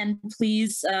in. And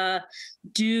please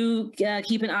do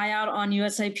keep an eye out on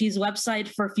USIP's website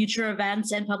for future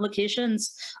events and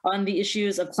publications on the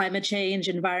issues of climate change,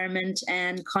 environment,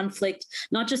 and conflict,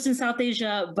 not just in South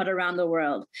Asia, but around the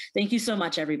world. Thank you so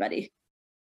much, everybody.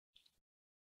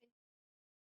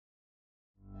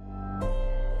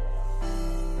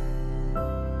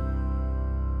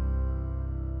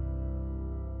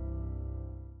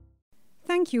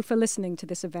 Thank you for listening to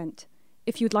this event.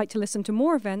 If you'd like to listen to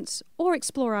more events or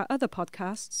explore our other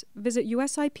podcasts, visit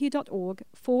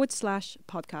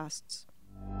usip.org/podcasts.